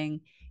ending,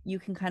 you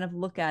can kind of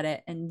look at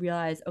it and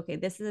realize, okay,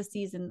 this is a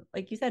season,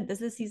 like you said, this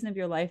is a season of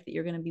your life that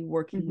you're going to be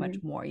working much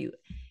Hmm. more.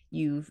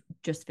 You've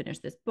just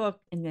finished this book,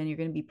 and then you're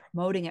going to be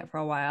promoting it for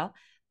a while,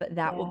 but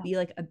that will Yeah. be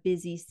like a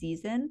busy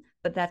season,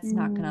 but that's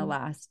not going to Mm,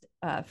 last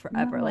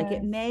forever. Like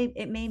it no.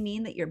 may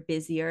mean that you're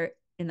busier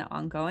in the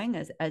ongoing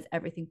as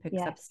everything picks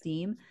up Yes.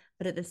 steam,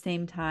 but at the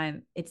same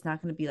time, it's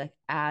not going to be like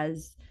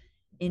as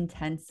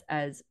intense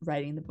as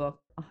writing the book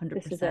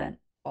This is it. 100%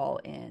 all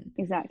in.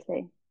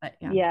 Exactly. But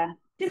yeah. Yeah. So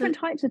Different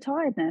types of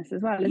tiredness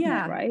as well, isn't it?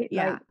 yeah, Right?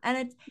 yeah. Like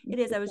And it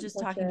is. I was different just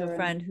talking to a pressure and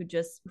friend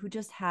who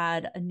just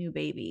had a new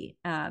baby.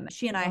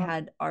 She and I oh,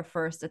 had our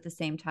first at the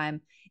same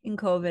time in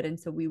COVID. And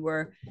so we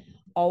were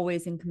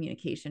always in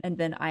communication. And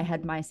then I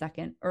had mhm. my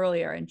second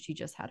earlier, and she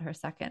just had her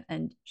second.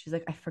 And she's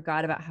like, I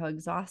forgot about how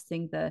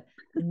exhausting the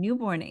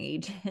newborn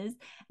age is.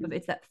 But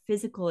it's that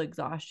physical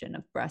exhaustion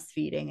of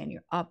breastfeeding, and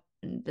you're up,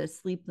 and the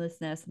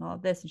sleeplessness and all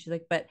of this. And she's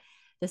like, but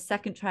the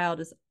second child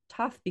is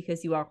tough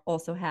because you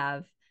also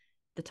have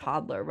the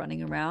toddler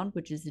running around,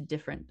 which is a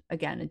different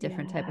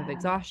type of Yeah,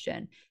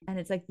 exhaustion. And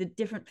it's like the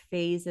different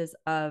phases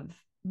of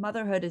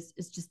motherhood is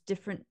just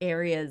different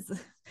areas,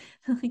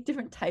 like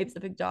different types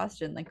of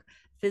exhaustion, like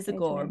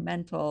physical or totally.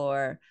 mental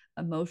or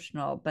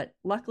emotional. But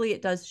luckily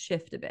it does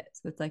shift a bit.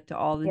 So it's like to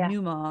all the Yeah.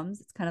 new moms,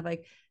 it's kind of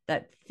like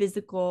that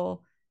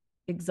physical,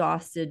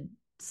 exhausted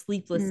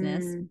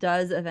sleeplessness Mm,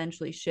 does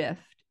eventually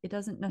shift. It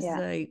doesn't yeah.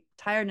 necessarily,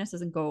 tiredness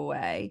doesn't go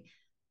away,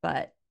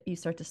 but you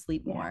start to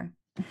sleep Yeah. more.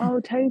 Oh,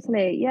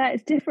 totally. Yeah,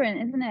 it's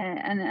different, isn't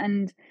it?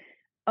 And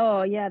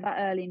oh yeah, that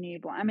early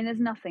newborn. I mean, there's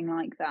nothing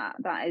like that.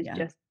 That is Yeah.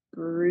 just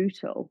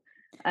brutal.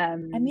 I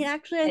mean,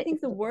 actually, I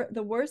think It's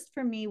the worst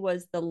for me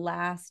was the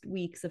last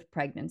weeks of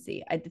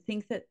pregnancy. I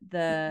think that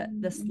the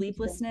interesting.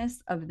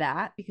 sleeplessness of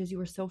that, because you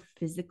were so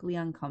physically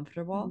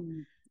uncomfortable.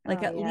 Mm.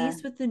 Like Oh at yeah.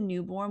 least with the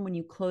newborn, when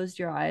you closed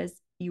your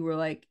eyes, you were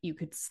like you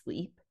could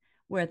sleep.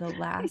 Where the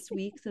last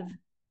weeks of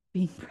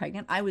being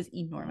pregnant, I was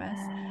enormous,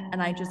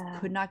 and I just Yeah.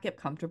 could not get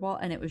comfortable,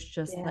 and it was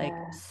just like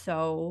Yeah.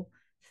 so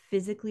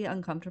physically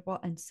uncomfortable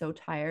and so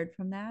tired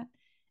from that.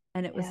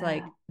 And it was Yeah.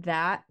 like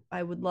that.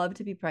 I would love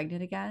to be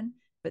pregnant again,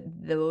 but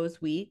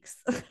those weeks,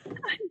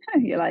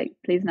 You're like,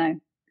 please no.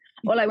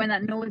 Or like when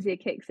that nausea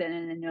kicks in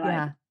and then you're like,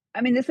 yeah,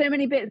 I mean, there's so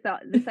many bits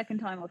that the second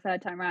time or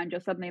third time around, you're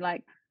suddenly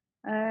like,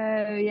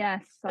 oh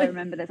yes, I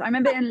remember this. I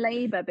remember in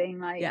labor being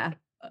like, yeah,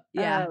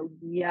 yeah, oh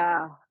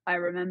yeah, I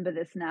remember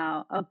this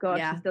now. Oh gosh,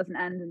 this yeah. doesn't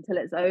end until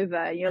it's over.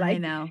 And you're I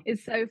like, know.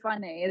 it's so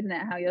funny, isn't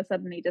it? How you're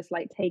suddenly just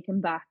like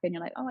taken back and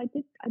you're like, oh, I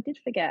did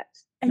forget.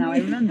 And Now I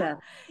yeah, remember.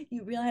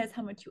 you realize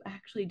how much you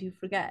actually do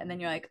forget. And then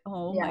you're like,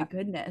 oh my Yeah,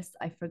 goodness,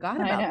 I forgot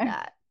I about know.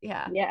 that.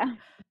 Yeah. Yeah.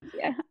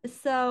 Yeah.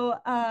 So,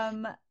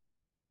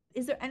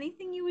 is there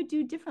anything you would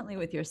do differently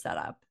with your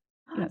setup?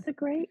 Oh, You that's a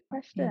great know,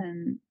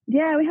 question.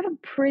 Yeah, we have a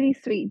pretty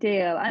sweet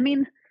deal. I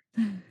mean,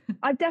 yeah.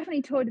 I've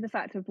definitely toyed with the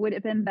fact of would it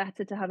have been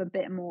better to have a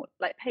bit more,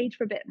 like paid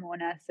for a bit more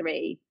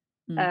nursery.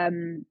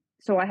 Mm,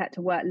 So I had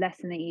to work less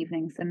in the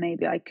evening, so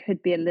maybe I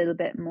could be a little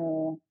bit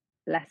more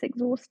less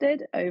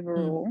exhausted mm,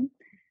 overall.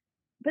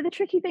 But the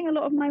tricky thing, a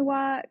lot of my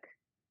work,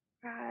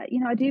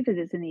 I do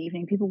visits in the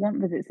evening. People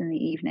want visits in the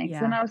evening. So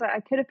then yeah. I was like, I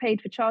could have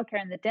paid for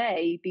childcare in the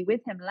day, be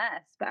with him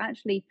less, but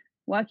actually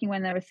working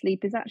when they're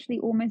asleep is actually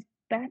almost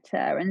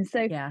better. And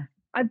so Yeah.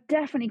 I've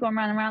definitely gone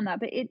round and round that,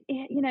 but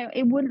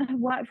it wouldn't have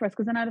worked for us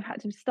because then I'd have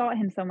had to start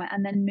him somewhere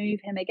and then move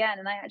him again.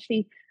 And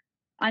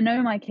I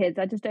know my kids.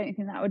 I just don't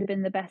think that would have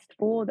been the best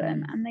for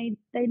them. Mm,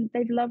 And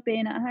they've loved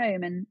being at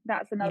home, and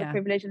that's another yeah.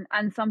 privilege.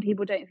 And some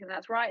people don't think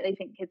that's right. They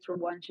think kids from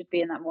one should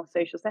be in that more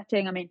social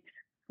setting. I mean,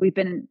 we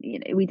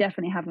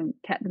definitely haven't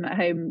kept them at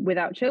home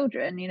without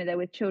children. They're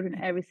with children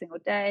Right. every single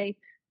day,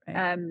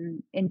 Right.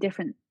 in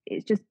different.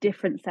 It's just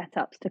different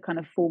setups to kind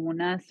of formal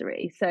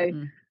nursery. So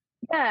Mm,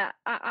 yeah,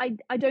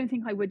 I don't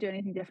think I would do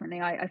anything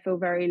differently. I feel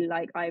very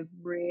like I've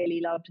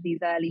really loved these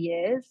early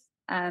years.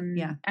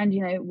 yeah. And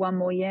one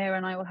more year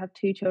and I will have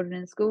two children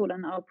in school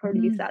and I'll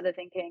probably be Mm, sat there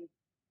thinking,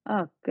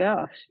 oh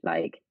gosh,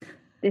 like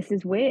this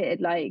is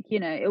weird. Like,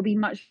 it'll be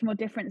much more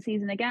different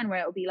season again where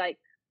it'll be like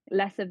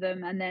less of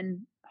them and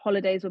then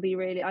holidays will be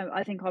really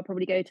I think I'll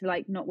probably go to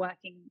like not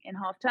working in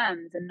half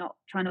terms and not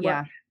trying to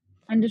work yeah.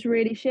 and just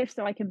really shift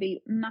so I can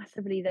be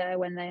massively there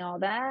when they are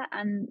there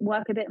and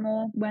work a bit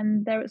more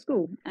when they're at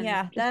school and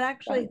Yeah, just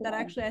balance it that out.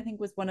 actually I think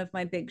was one of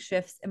my big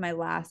shifts in my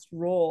last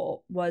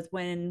role was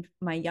when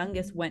my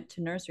youngest Mm. went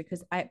to nursery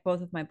because I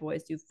both of my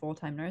boys do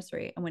full-time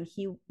nursery. And when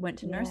he went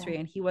to Yeah. nursery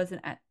and he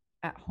wasn't at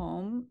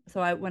home.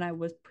 So I when I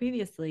was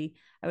previously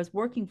I was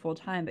working full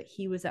time, but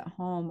he was at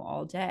home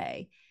all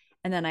day.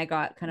 And then I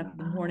got kind of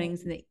the Right.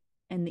 mornings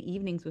and the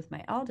evenings with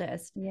my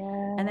eldest.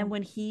 And Yeah. then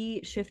when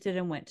he shifted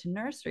and went to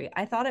nursery,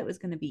 I thought it was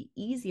going to be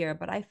easier,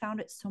 but I found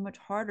it so much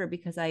harder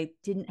because I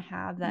didn't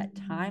have that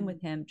time Mm.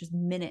 with him, just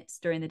minutes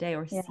during the day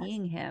or Yes.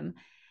 seeing him.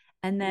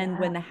 And then Yeah.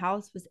 when the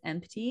house was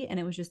empty and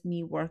it was just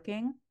me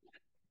working,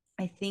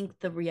 I think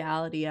the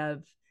reality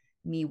of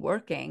me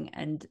working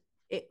and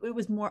it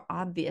was more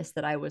obvious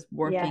that I was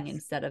working Yes.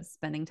 instead of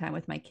spending time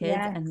with my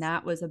kids. And Yes.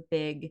 that was a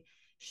big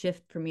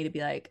shift for me to be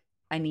like,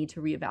 I need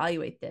to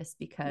reevaluate this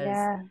because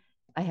Yeah.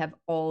 I have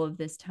all of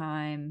this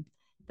time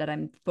that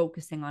I'm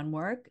focusing on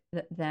work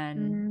that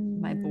then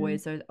my Mm.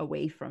 boys are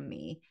away from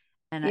me.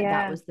 And that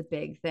Yeah. was the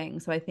big thing.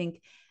 So I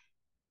think,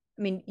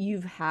 I mean,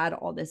 you've had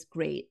all this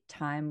great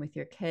time with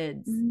your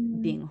kids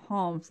Mm. being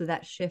home, so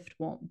that shift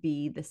won't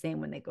be the same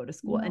when they go to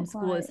school. Not And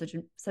school is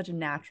quite. such a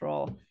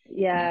natural,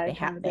 Yeah, they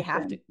have to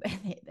transition.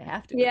 they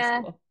have to go to Yeah.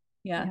 school.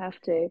 You Yeah. have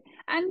to.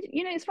 And,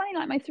 it's funny,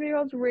 like my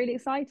 3-year-old's really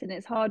excited. And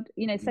it's hard,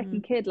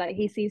 second Mhm. kid, like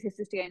he sees his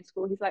sister going to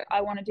school. He's like,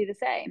 I want to do the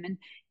same. And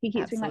he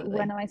keeps being like,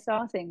 when Absolutely. am I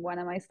starting? When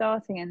am I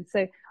starting? And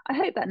so I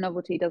hope that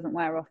novelty doesn't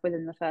wear off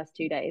within the first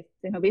 2 days.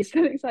 So he'll be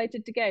so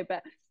excited to go.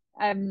 But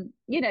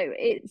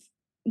it's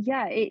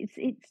yeah,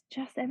 it's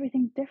just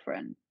everything's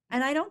different.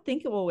 And I don't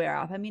think it will wear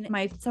off. I mean,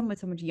 my son was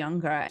so much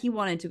younger. He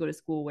wanted to go to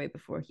school way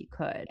before he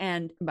could.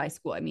 And by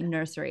school, I mean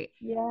nursery.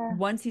 Yeah.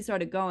 Once he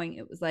started going,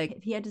 it was like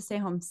if he had to stay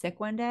home sick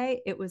one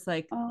day, it was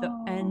like the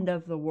end Oh,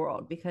 of the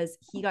world because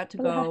he got to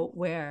bless. go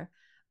where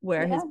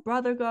his Yeah,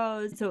 brother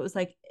goes. So it was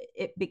like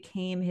it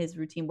became his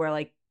routine where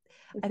like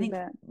this I is think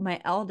it.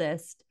 my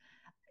eldest,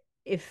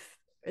 if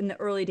in the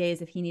early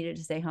days, if he needed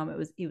to stay home,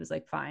 he was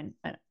like, fine,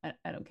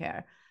 I don't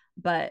care.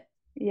 But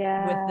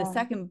with the Yeah,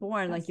 second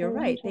born, like that's you're so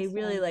right, they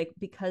really interesting. like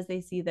because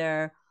they see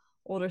their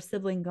older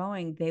sibling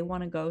going, they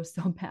want to go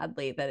so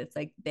badly that it's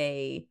like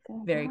they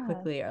So very bad.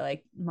 quickly are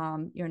like,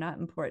 Mom, you're not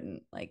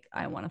important. Like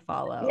I want to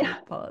Yeah,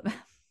 follow them.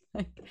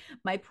 Like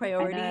my I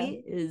priority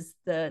know. is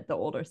the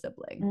older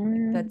sibling.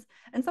 Like Mm, that's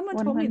and someone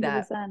told me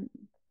that 100%.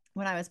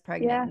 when I was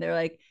pregnant. Yeah. And they're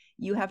like,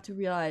 you have to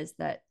realize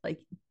that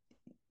like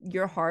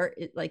your heart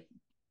it like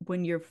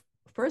when you're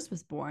first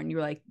was born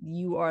you're like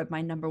you are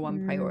my number one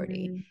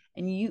priority Mm,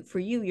 and you for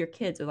you your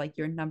kids are like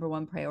your number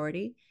one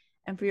priority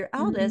and for your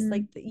eldest mm,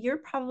 like you're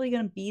probably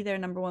going to be their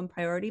number one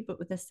priority but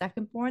with the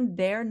second born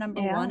their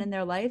number yeah. one in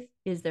their life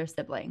is their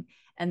sibling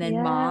and then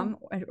Yeah. mom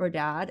or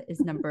dad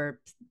is number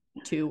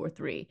two or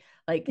three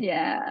like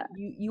Yeah.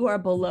 you are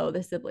below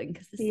the sibling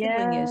because the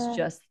sibling is Yeah.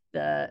 just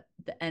the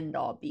end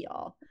all be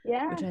all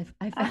Yeah. which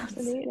I found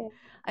Absolutely.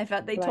 I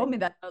felt they told Like, me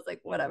that I was like,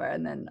 whatever.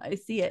 And then I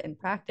see it in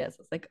practice.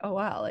 I was like, oh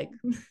wow, like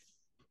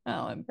oh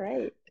I'm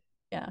great.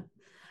 yeah.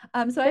 So I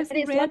But have some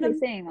it's lovely random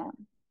seeing that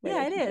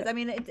yeah, it is. I relationship.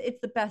 mean,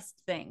 it's the best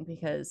thing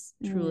because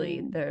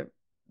truly Mm.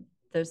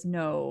 there's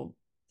no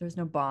there's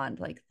no bond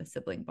like the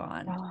sibling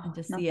bond. And Oh,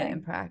 to see it in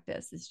nothing.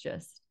 practice is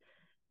just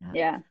yeah.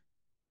 Yeah.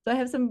 So I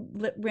have some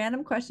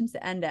random questions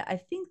to end it. I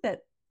think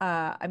that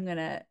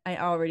I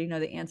already know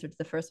the answer to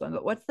the first one,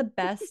 but what's the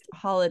best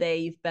holiday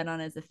you've been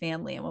on as a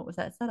family and what was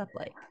that setup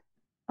like?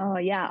 Oh,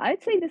 yeah.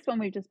 I'd say this one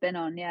we've just been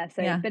on. Yeah.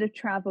 So a Yeah. bit of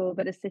travel,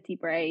 bit of city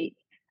break,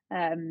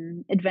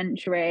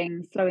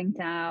 adventuring, slowing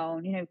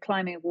down,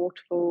 climbing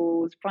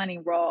waterfalls,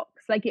 finding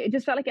rocks. Like it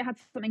just felt like it had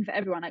something for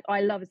everyone. Like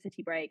I love a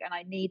city break and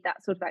I need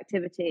that sort of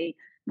activity.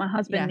 My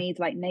husband Yeah. needs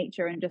like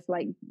nature and just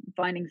like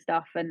finding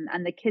stuff and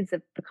the kids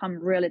have become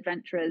real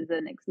adventurers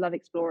and love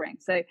exploring.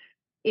 So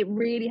it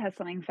really has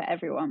something for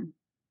everyone.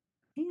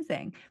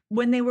 Amazing.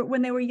 When they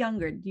were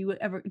younger,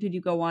 did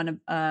you go on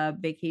a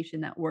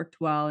vacation that worked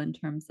well in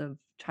terms of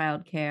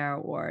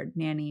childcare or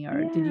nanny,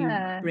 or did you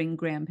Yeah. bring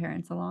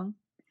grandparents along?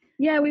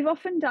 Yeah, we've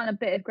often done a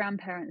bit of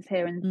grandparents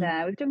here and Mm.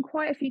 there. We've done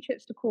quite a few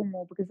trips to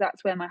Cornwall because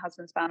that's where my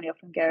husband's family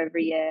often go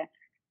every year.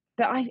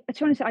 But to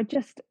be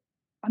honest,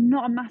 I'm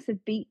not a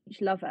massive beach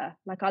lover.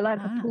 Like I like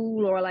a Ah,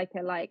 pool or I like a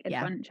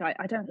yeah. adventure.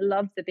 I don't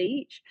love the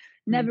beach.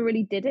 Mm, Never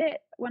really did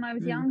it when I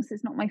was mm, young, so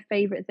it's not my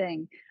favorite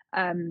thing.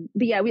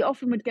 But yeah, we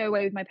often would go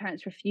away with my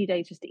parents for a few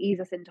days just to ease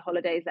us into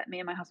holidays. Let me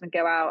and my husband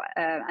go out,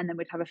 and then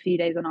we'd have a few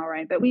days on our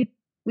own. But we've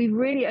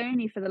really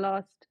only for the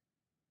last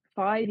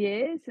 5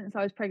 years since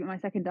I was pregnant, my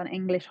second, done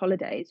English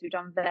holidays. We've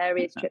done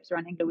various uh, trips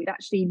around England. We'd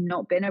actually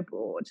not been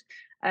abroad.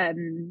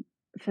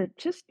 For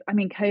just, I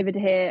mean, COVID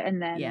here,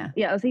 and then yeah.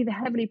 yeah, I was either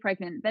heavily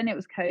pregnant, then it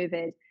was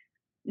COVID,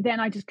 then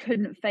I just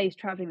couldn't face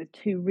traveling with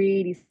two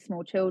really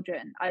small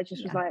children. I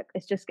just was Yeah. like,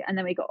 it's just, and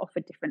then we got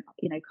offered different,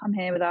 come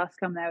here with us,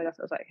 come there with us.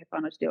 I was like, okay,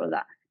 fine, I'll just do all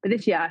that. But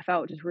this year I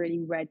felt just really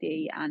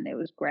ready and it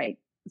was great.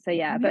 So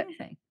yeah, but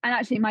Amazing. and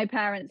actually my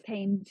parents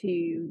came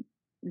to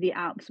the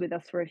Alps with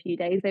us for a few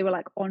days. They were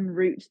like en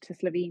route to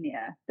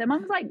Slovenia. Their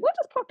mum was like, "We'll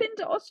just pop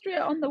into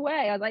Austria on the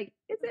way." I was like,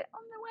 "Is it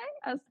on the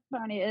way?" As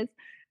apparently it is.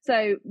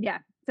 So yeah.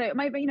 So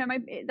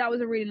that was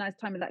a really nice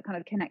time of that kind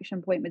of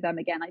connection point with them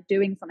again, like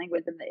doing something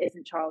with them that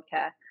isn't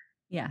childcare.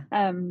 Yeah.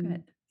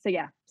 Good. So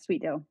yeah,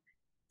 sweet deal.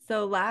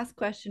 So last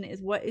question is,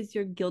 what is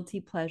your guilty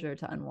pleasure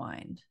to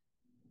unwind?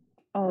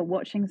 Oh,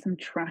 watching some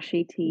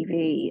trashy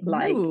TV,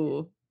 like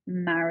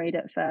Married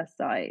at First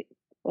Sight,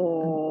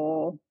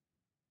 or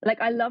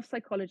like I love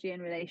psychology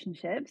and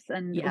relationships,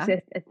 and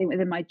also I think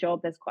within my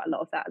job there's quite a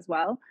lot of that as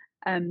well.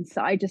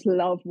 So I just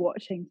love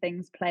watching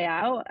things play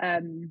out.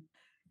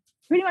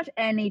 Pretty much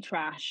any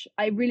trash.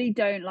 I really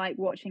don't like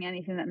watching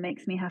anything that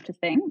makes me have to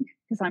think,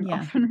 because I'm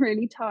often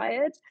really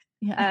tired.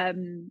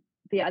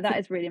 But yeah, that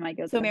is really my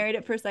guilty. So Married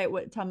at First Sight,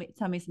 what tell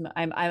me some.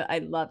 I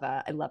love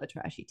a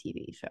trashy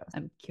TV show.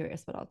 I'm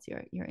curious what else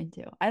you're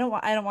into. I don't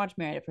watch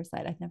Married at First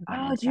Sight. I've never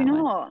gotten into do you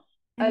not?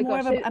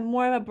 I'm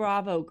more of a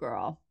Bravo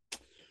girl.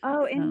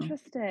 Oh,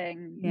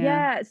 interesting.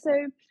 Yeah.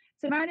 So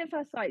Married at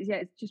First Sight, yeah,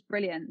 it's just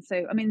brilliant.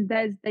 So I mean,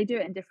 they do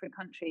it in different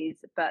countries,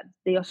 but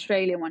the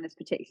Australian one is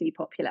particularly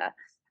popular.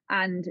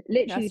 And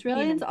literally,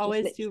 Australians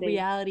always do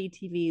reality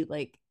TV,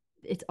 like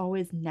it's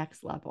always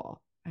next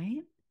level,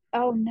 right?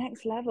 Oh,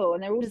 next level.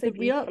 And they're also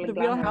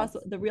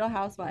the Real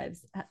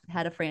Housewives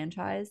had a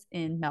franchise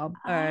in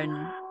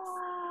Melbourne,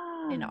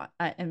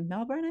 in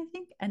Melbourne, I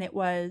think, and it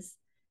was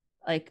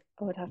like,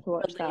 I would have to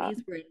watch that.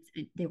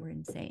 They were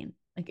insane.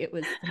 Like it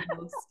was the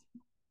most.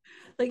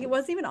 Like it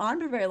wasn't even on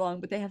for very long,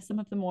 but they have some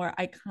of the more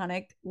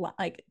iconic,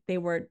 like they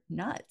were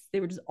nuts. They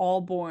were just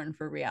all born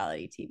for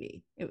reality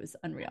TV. It was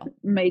unreal.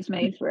 Made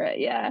for it.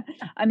 Yeah.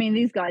 I mean,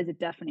 these guys are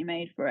definitely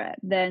made for it.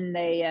 Then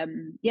they,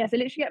 so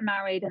literally get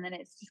married, and then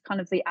it's just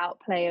kind of the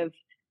outplay of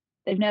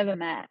they've never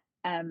met.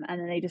 And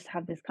then they just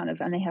have this kind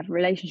of, and they have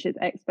relationship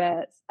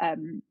experts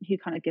who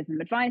kind of give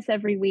them advice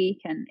every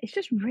week. And it's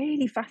just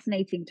really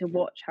fascinating to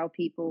watch how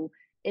people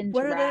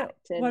interact.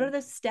 What are the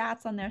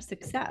stats on their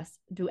success?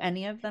 Do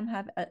any of them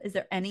have is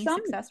there any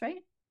success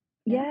rate?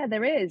 Yeah,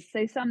 there is.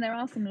 So there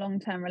are some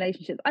long-term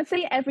relationships. I'd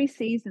say every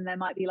season there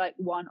might be like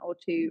one or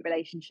two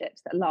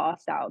relationships that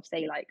last out of,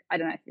 say, like, I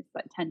don't know if it's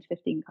like 10 to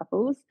 15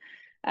 couples.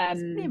 It's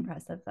pretty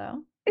impressive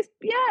though. So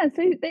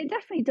it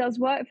definitely does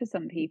work for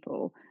some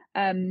people.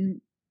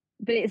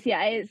 But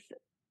I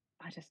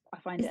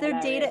find is there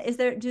data? Is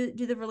there do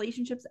the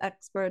relationships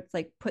experts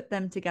like put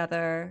them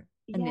together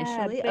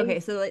initially? Okay,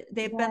 so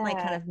they've been like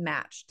kind of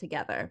matched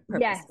together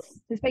purposely. Yes,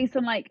 it's based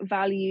on like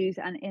values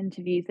and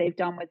interviews they've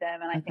done with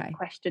them, and I think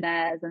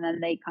questionnaires, and then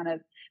they kind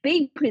of, but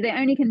equally they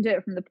only can do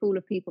it from the pool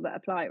of people that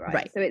apply,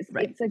 right? So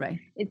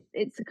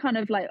it's a kind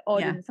of like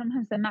odd, and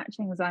sometimes the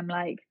matchings I'm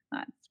like,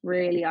 that's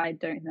really, I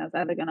don't think that's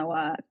ever going to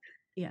work.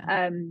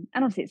 And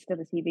obviously it's still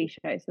a TV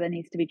show, so there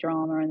needs to be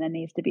drama and there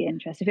needs to be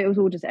interest. If it was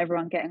all just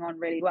everyone getting on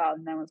really well,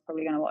 no one's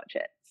probably going to watch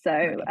it.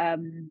 So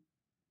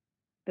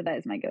but that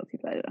is my guilty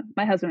pleasure.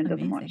 My husband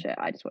doesn't watch it.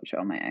 I just watch it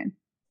on my own.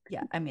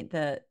 Yeah, I mean,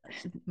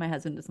 my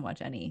husband doesn't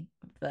watch any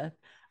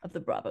of the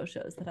Bravo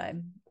shows that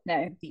I'm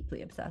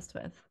deeply obsessed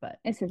with, but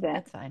it's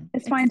fine.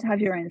 It's fine to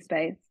have your own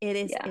space. It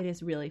is. It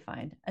is really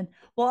fine. And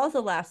well,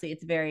 also lastly,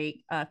 it's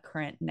very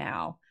current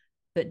now.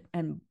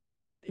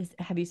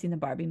 Have you seen the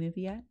Barbie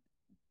movie yet?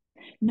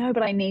 No,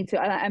 but I need to.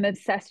 I'm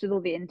obsessed with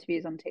all the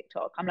interviews on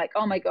TikTok. I'm like,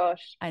 oh my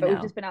gosh, but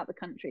we've just been out the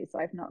country, so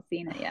I've not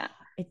seen it yet.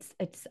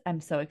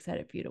 I'm so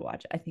excited for you to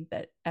watch. I think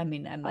that, I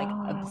mean, I'm like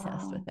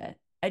obsessed with it.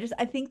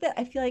 I think that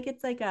I feel like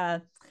it's like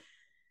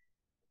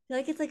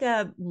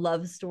a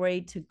love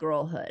story to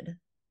girlhood.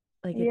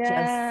 Like it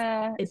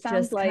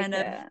just like kind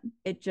of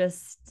it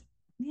just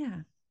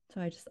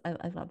So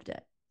I loved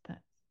it.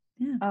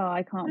 Yeah. Oh,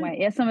 I can't wait.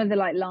 Yeah, some of the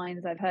like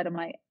lines I've heard, I'm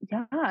like,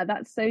 yeah,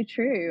 that's so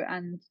true.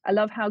 And I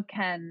love how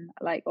Ken,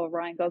 like, or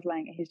Ryan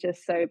Gosling, he's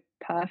just so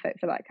perfect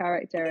for that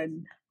character.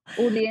 And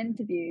all the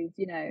interviews,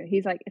 you know,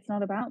 he's like, it's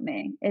not about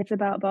me, it's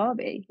about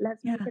Barbie.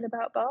 Let's make it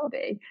about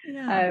Barbie.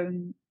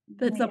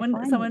 But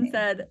someone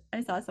said,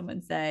 I saw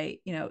someone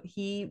say, you know,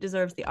 he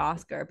deserves the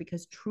Oscar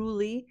because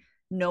truly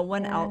no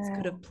one else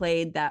could have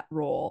played that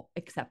role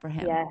except for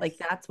him. Like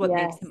that's what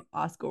makes him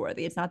Oscar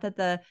worthy. It's not that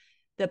the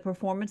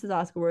performance is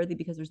Oscar worthy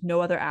because there's no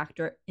other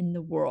actor in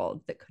the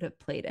world that could have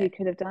played it. He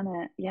could have done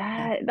it.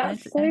 Yeah,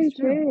 that's so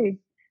true.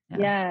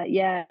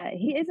 Yeah,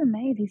 he is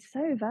amazing. He's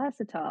so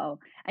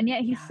versatile, and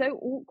yet he's so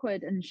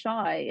awkward and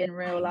shy in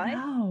real life.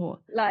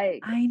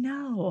 I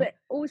know. But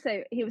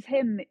also, it was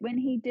him when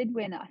he did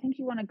win. I think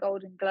he won a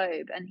Golden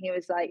Globe, and he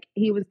was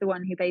the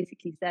one who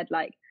basically said,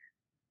 like,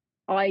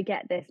 I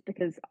get this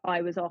because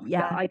I was off.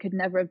 I could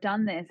never have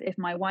done this if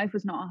my wife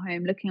was not at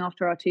home looking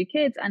after our two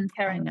kids and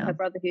caring for her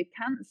brother who had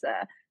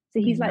cancer. So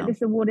he's like,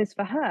 this award is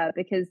for her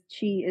because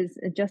she is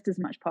just as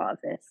much part of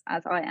this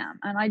as I am.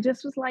 And I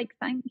just was like,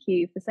 thank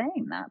you for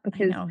saying that,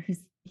 because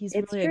he's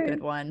really a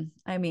good one.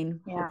 I mean,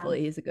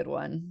 hopefully he's a good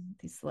one.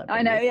 These celebrities.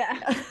 I know, you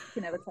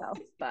can never tell,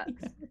 but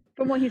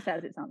from what he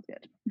says, it sounds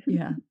good.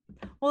 Yeah.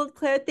 Well,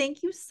 Claire,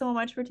 thank you so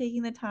much for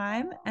taking the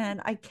time,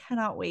 and I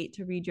cannot wait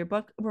to read your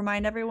book.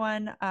 Remind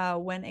everyone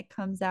when it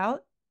comes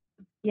out.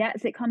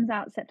 Yes, it comes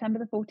out September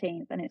the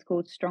 14th and it's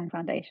called Strong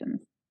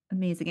Foundations.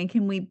 Amazing. And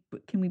can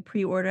we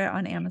pre-order it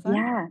on Amazon?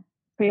 Yeah,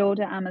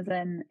 pre-order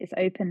Amazon. It's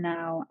open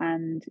now,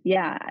 and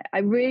yeah, I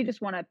really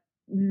just want to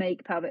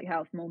make pelvic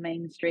health more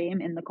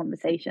mainstream in the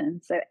conversation.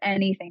 So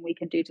anything we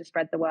can do to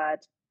spread the word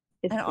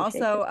is And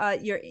also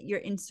appreciated. your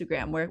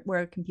Instagram,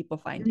 where can people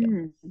find you?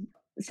 Mm.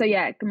 So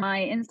yeah, my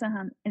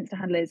Insta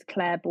handle is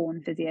Clare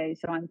Born Physio.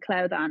 So I'm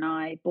Clare with an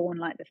I, born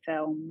like the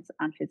films,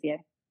 and physio.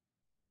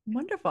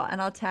 Wonderful.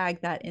 And I'll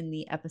tag that in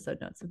the episode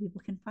notes so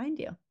people can find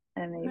you.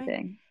 All right.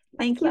 Amazing.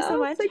 Thanks, Thank you so love.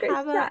 much. So great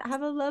to chat.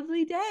 Have a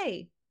lovely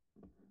day.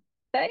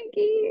 Thank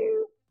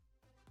you.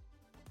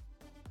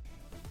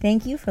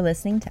 Thank you for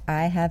listening to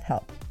I Have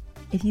Help.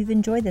 If you've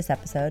enjoyed this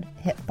episode,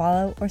 hit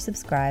follow or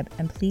subscribe,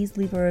 and please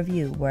leave a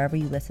review wherever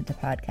you listen to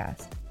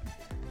podcasts.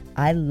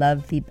 I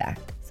love feedback,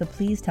 so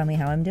please tell me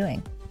how I'm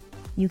doing.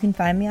 You can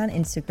find me on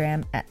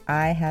Instagram at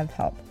I Have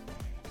Help.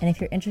 And if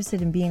you're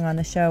interested in being on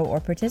the show or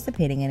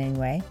participating in any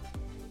way,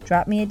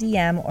 drop me a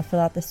DM or fill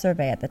out the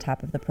survey at the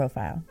top of the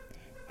profile.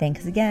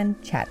 Thanks again.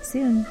 Chat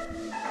soon.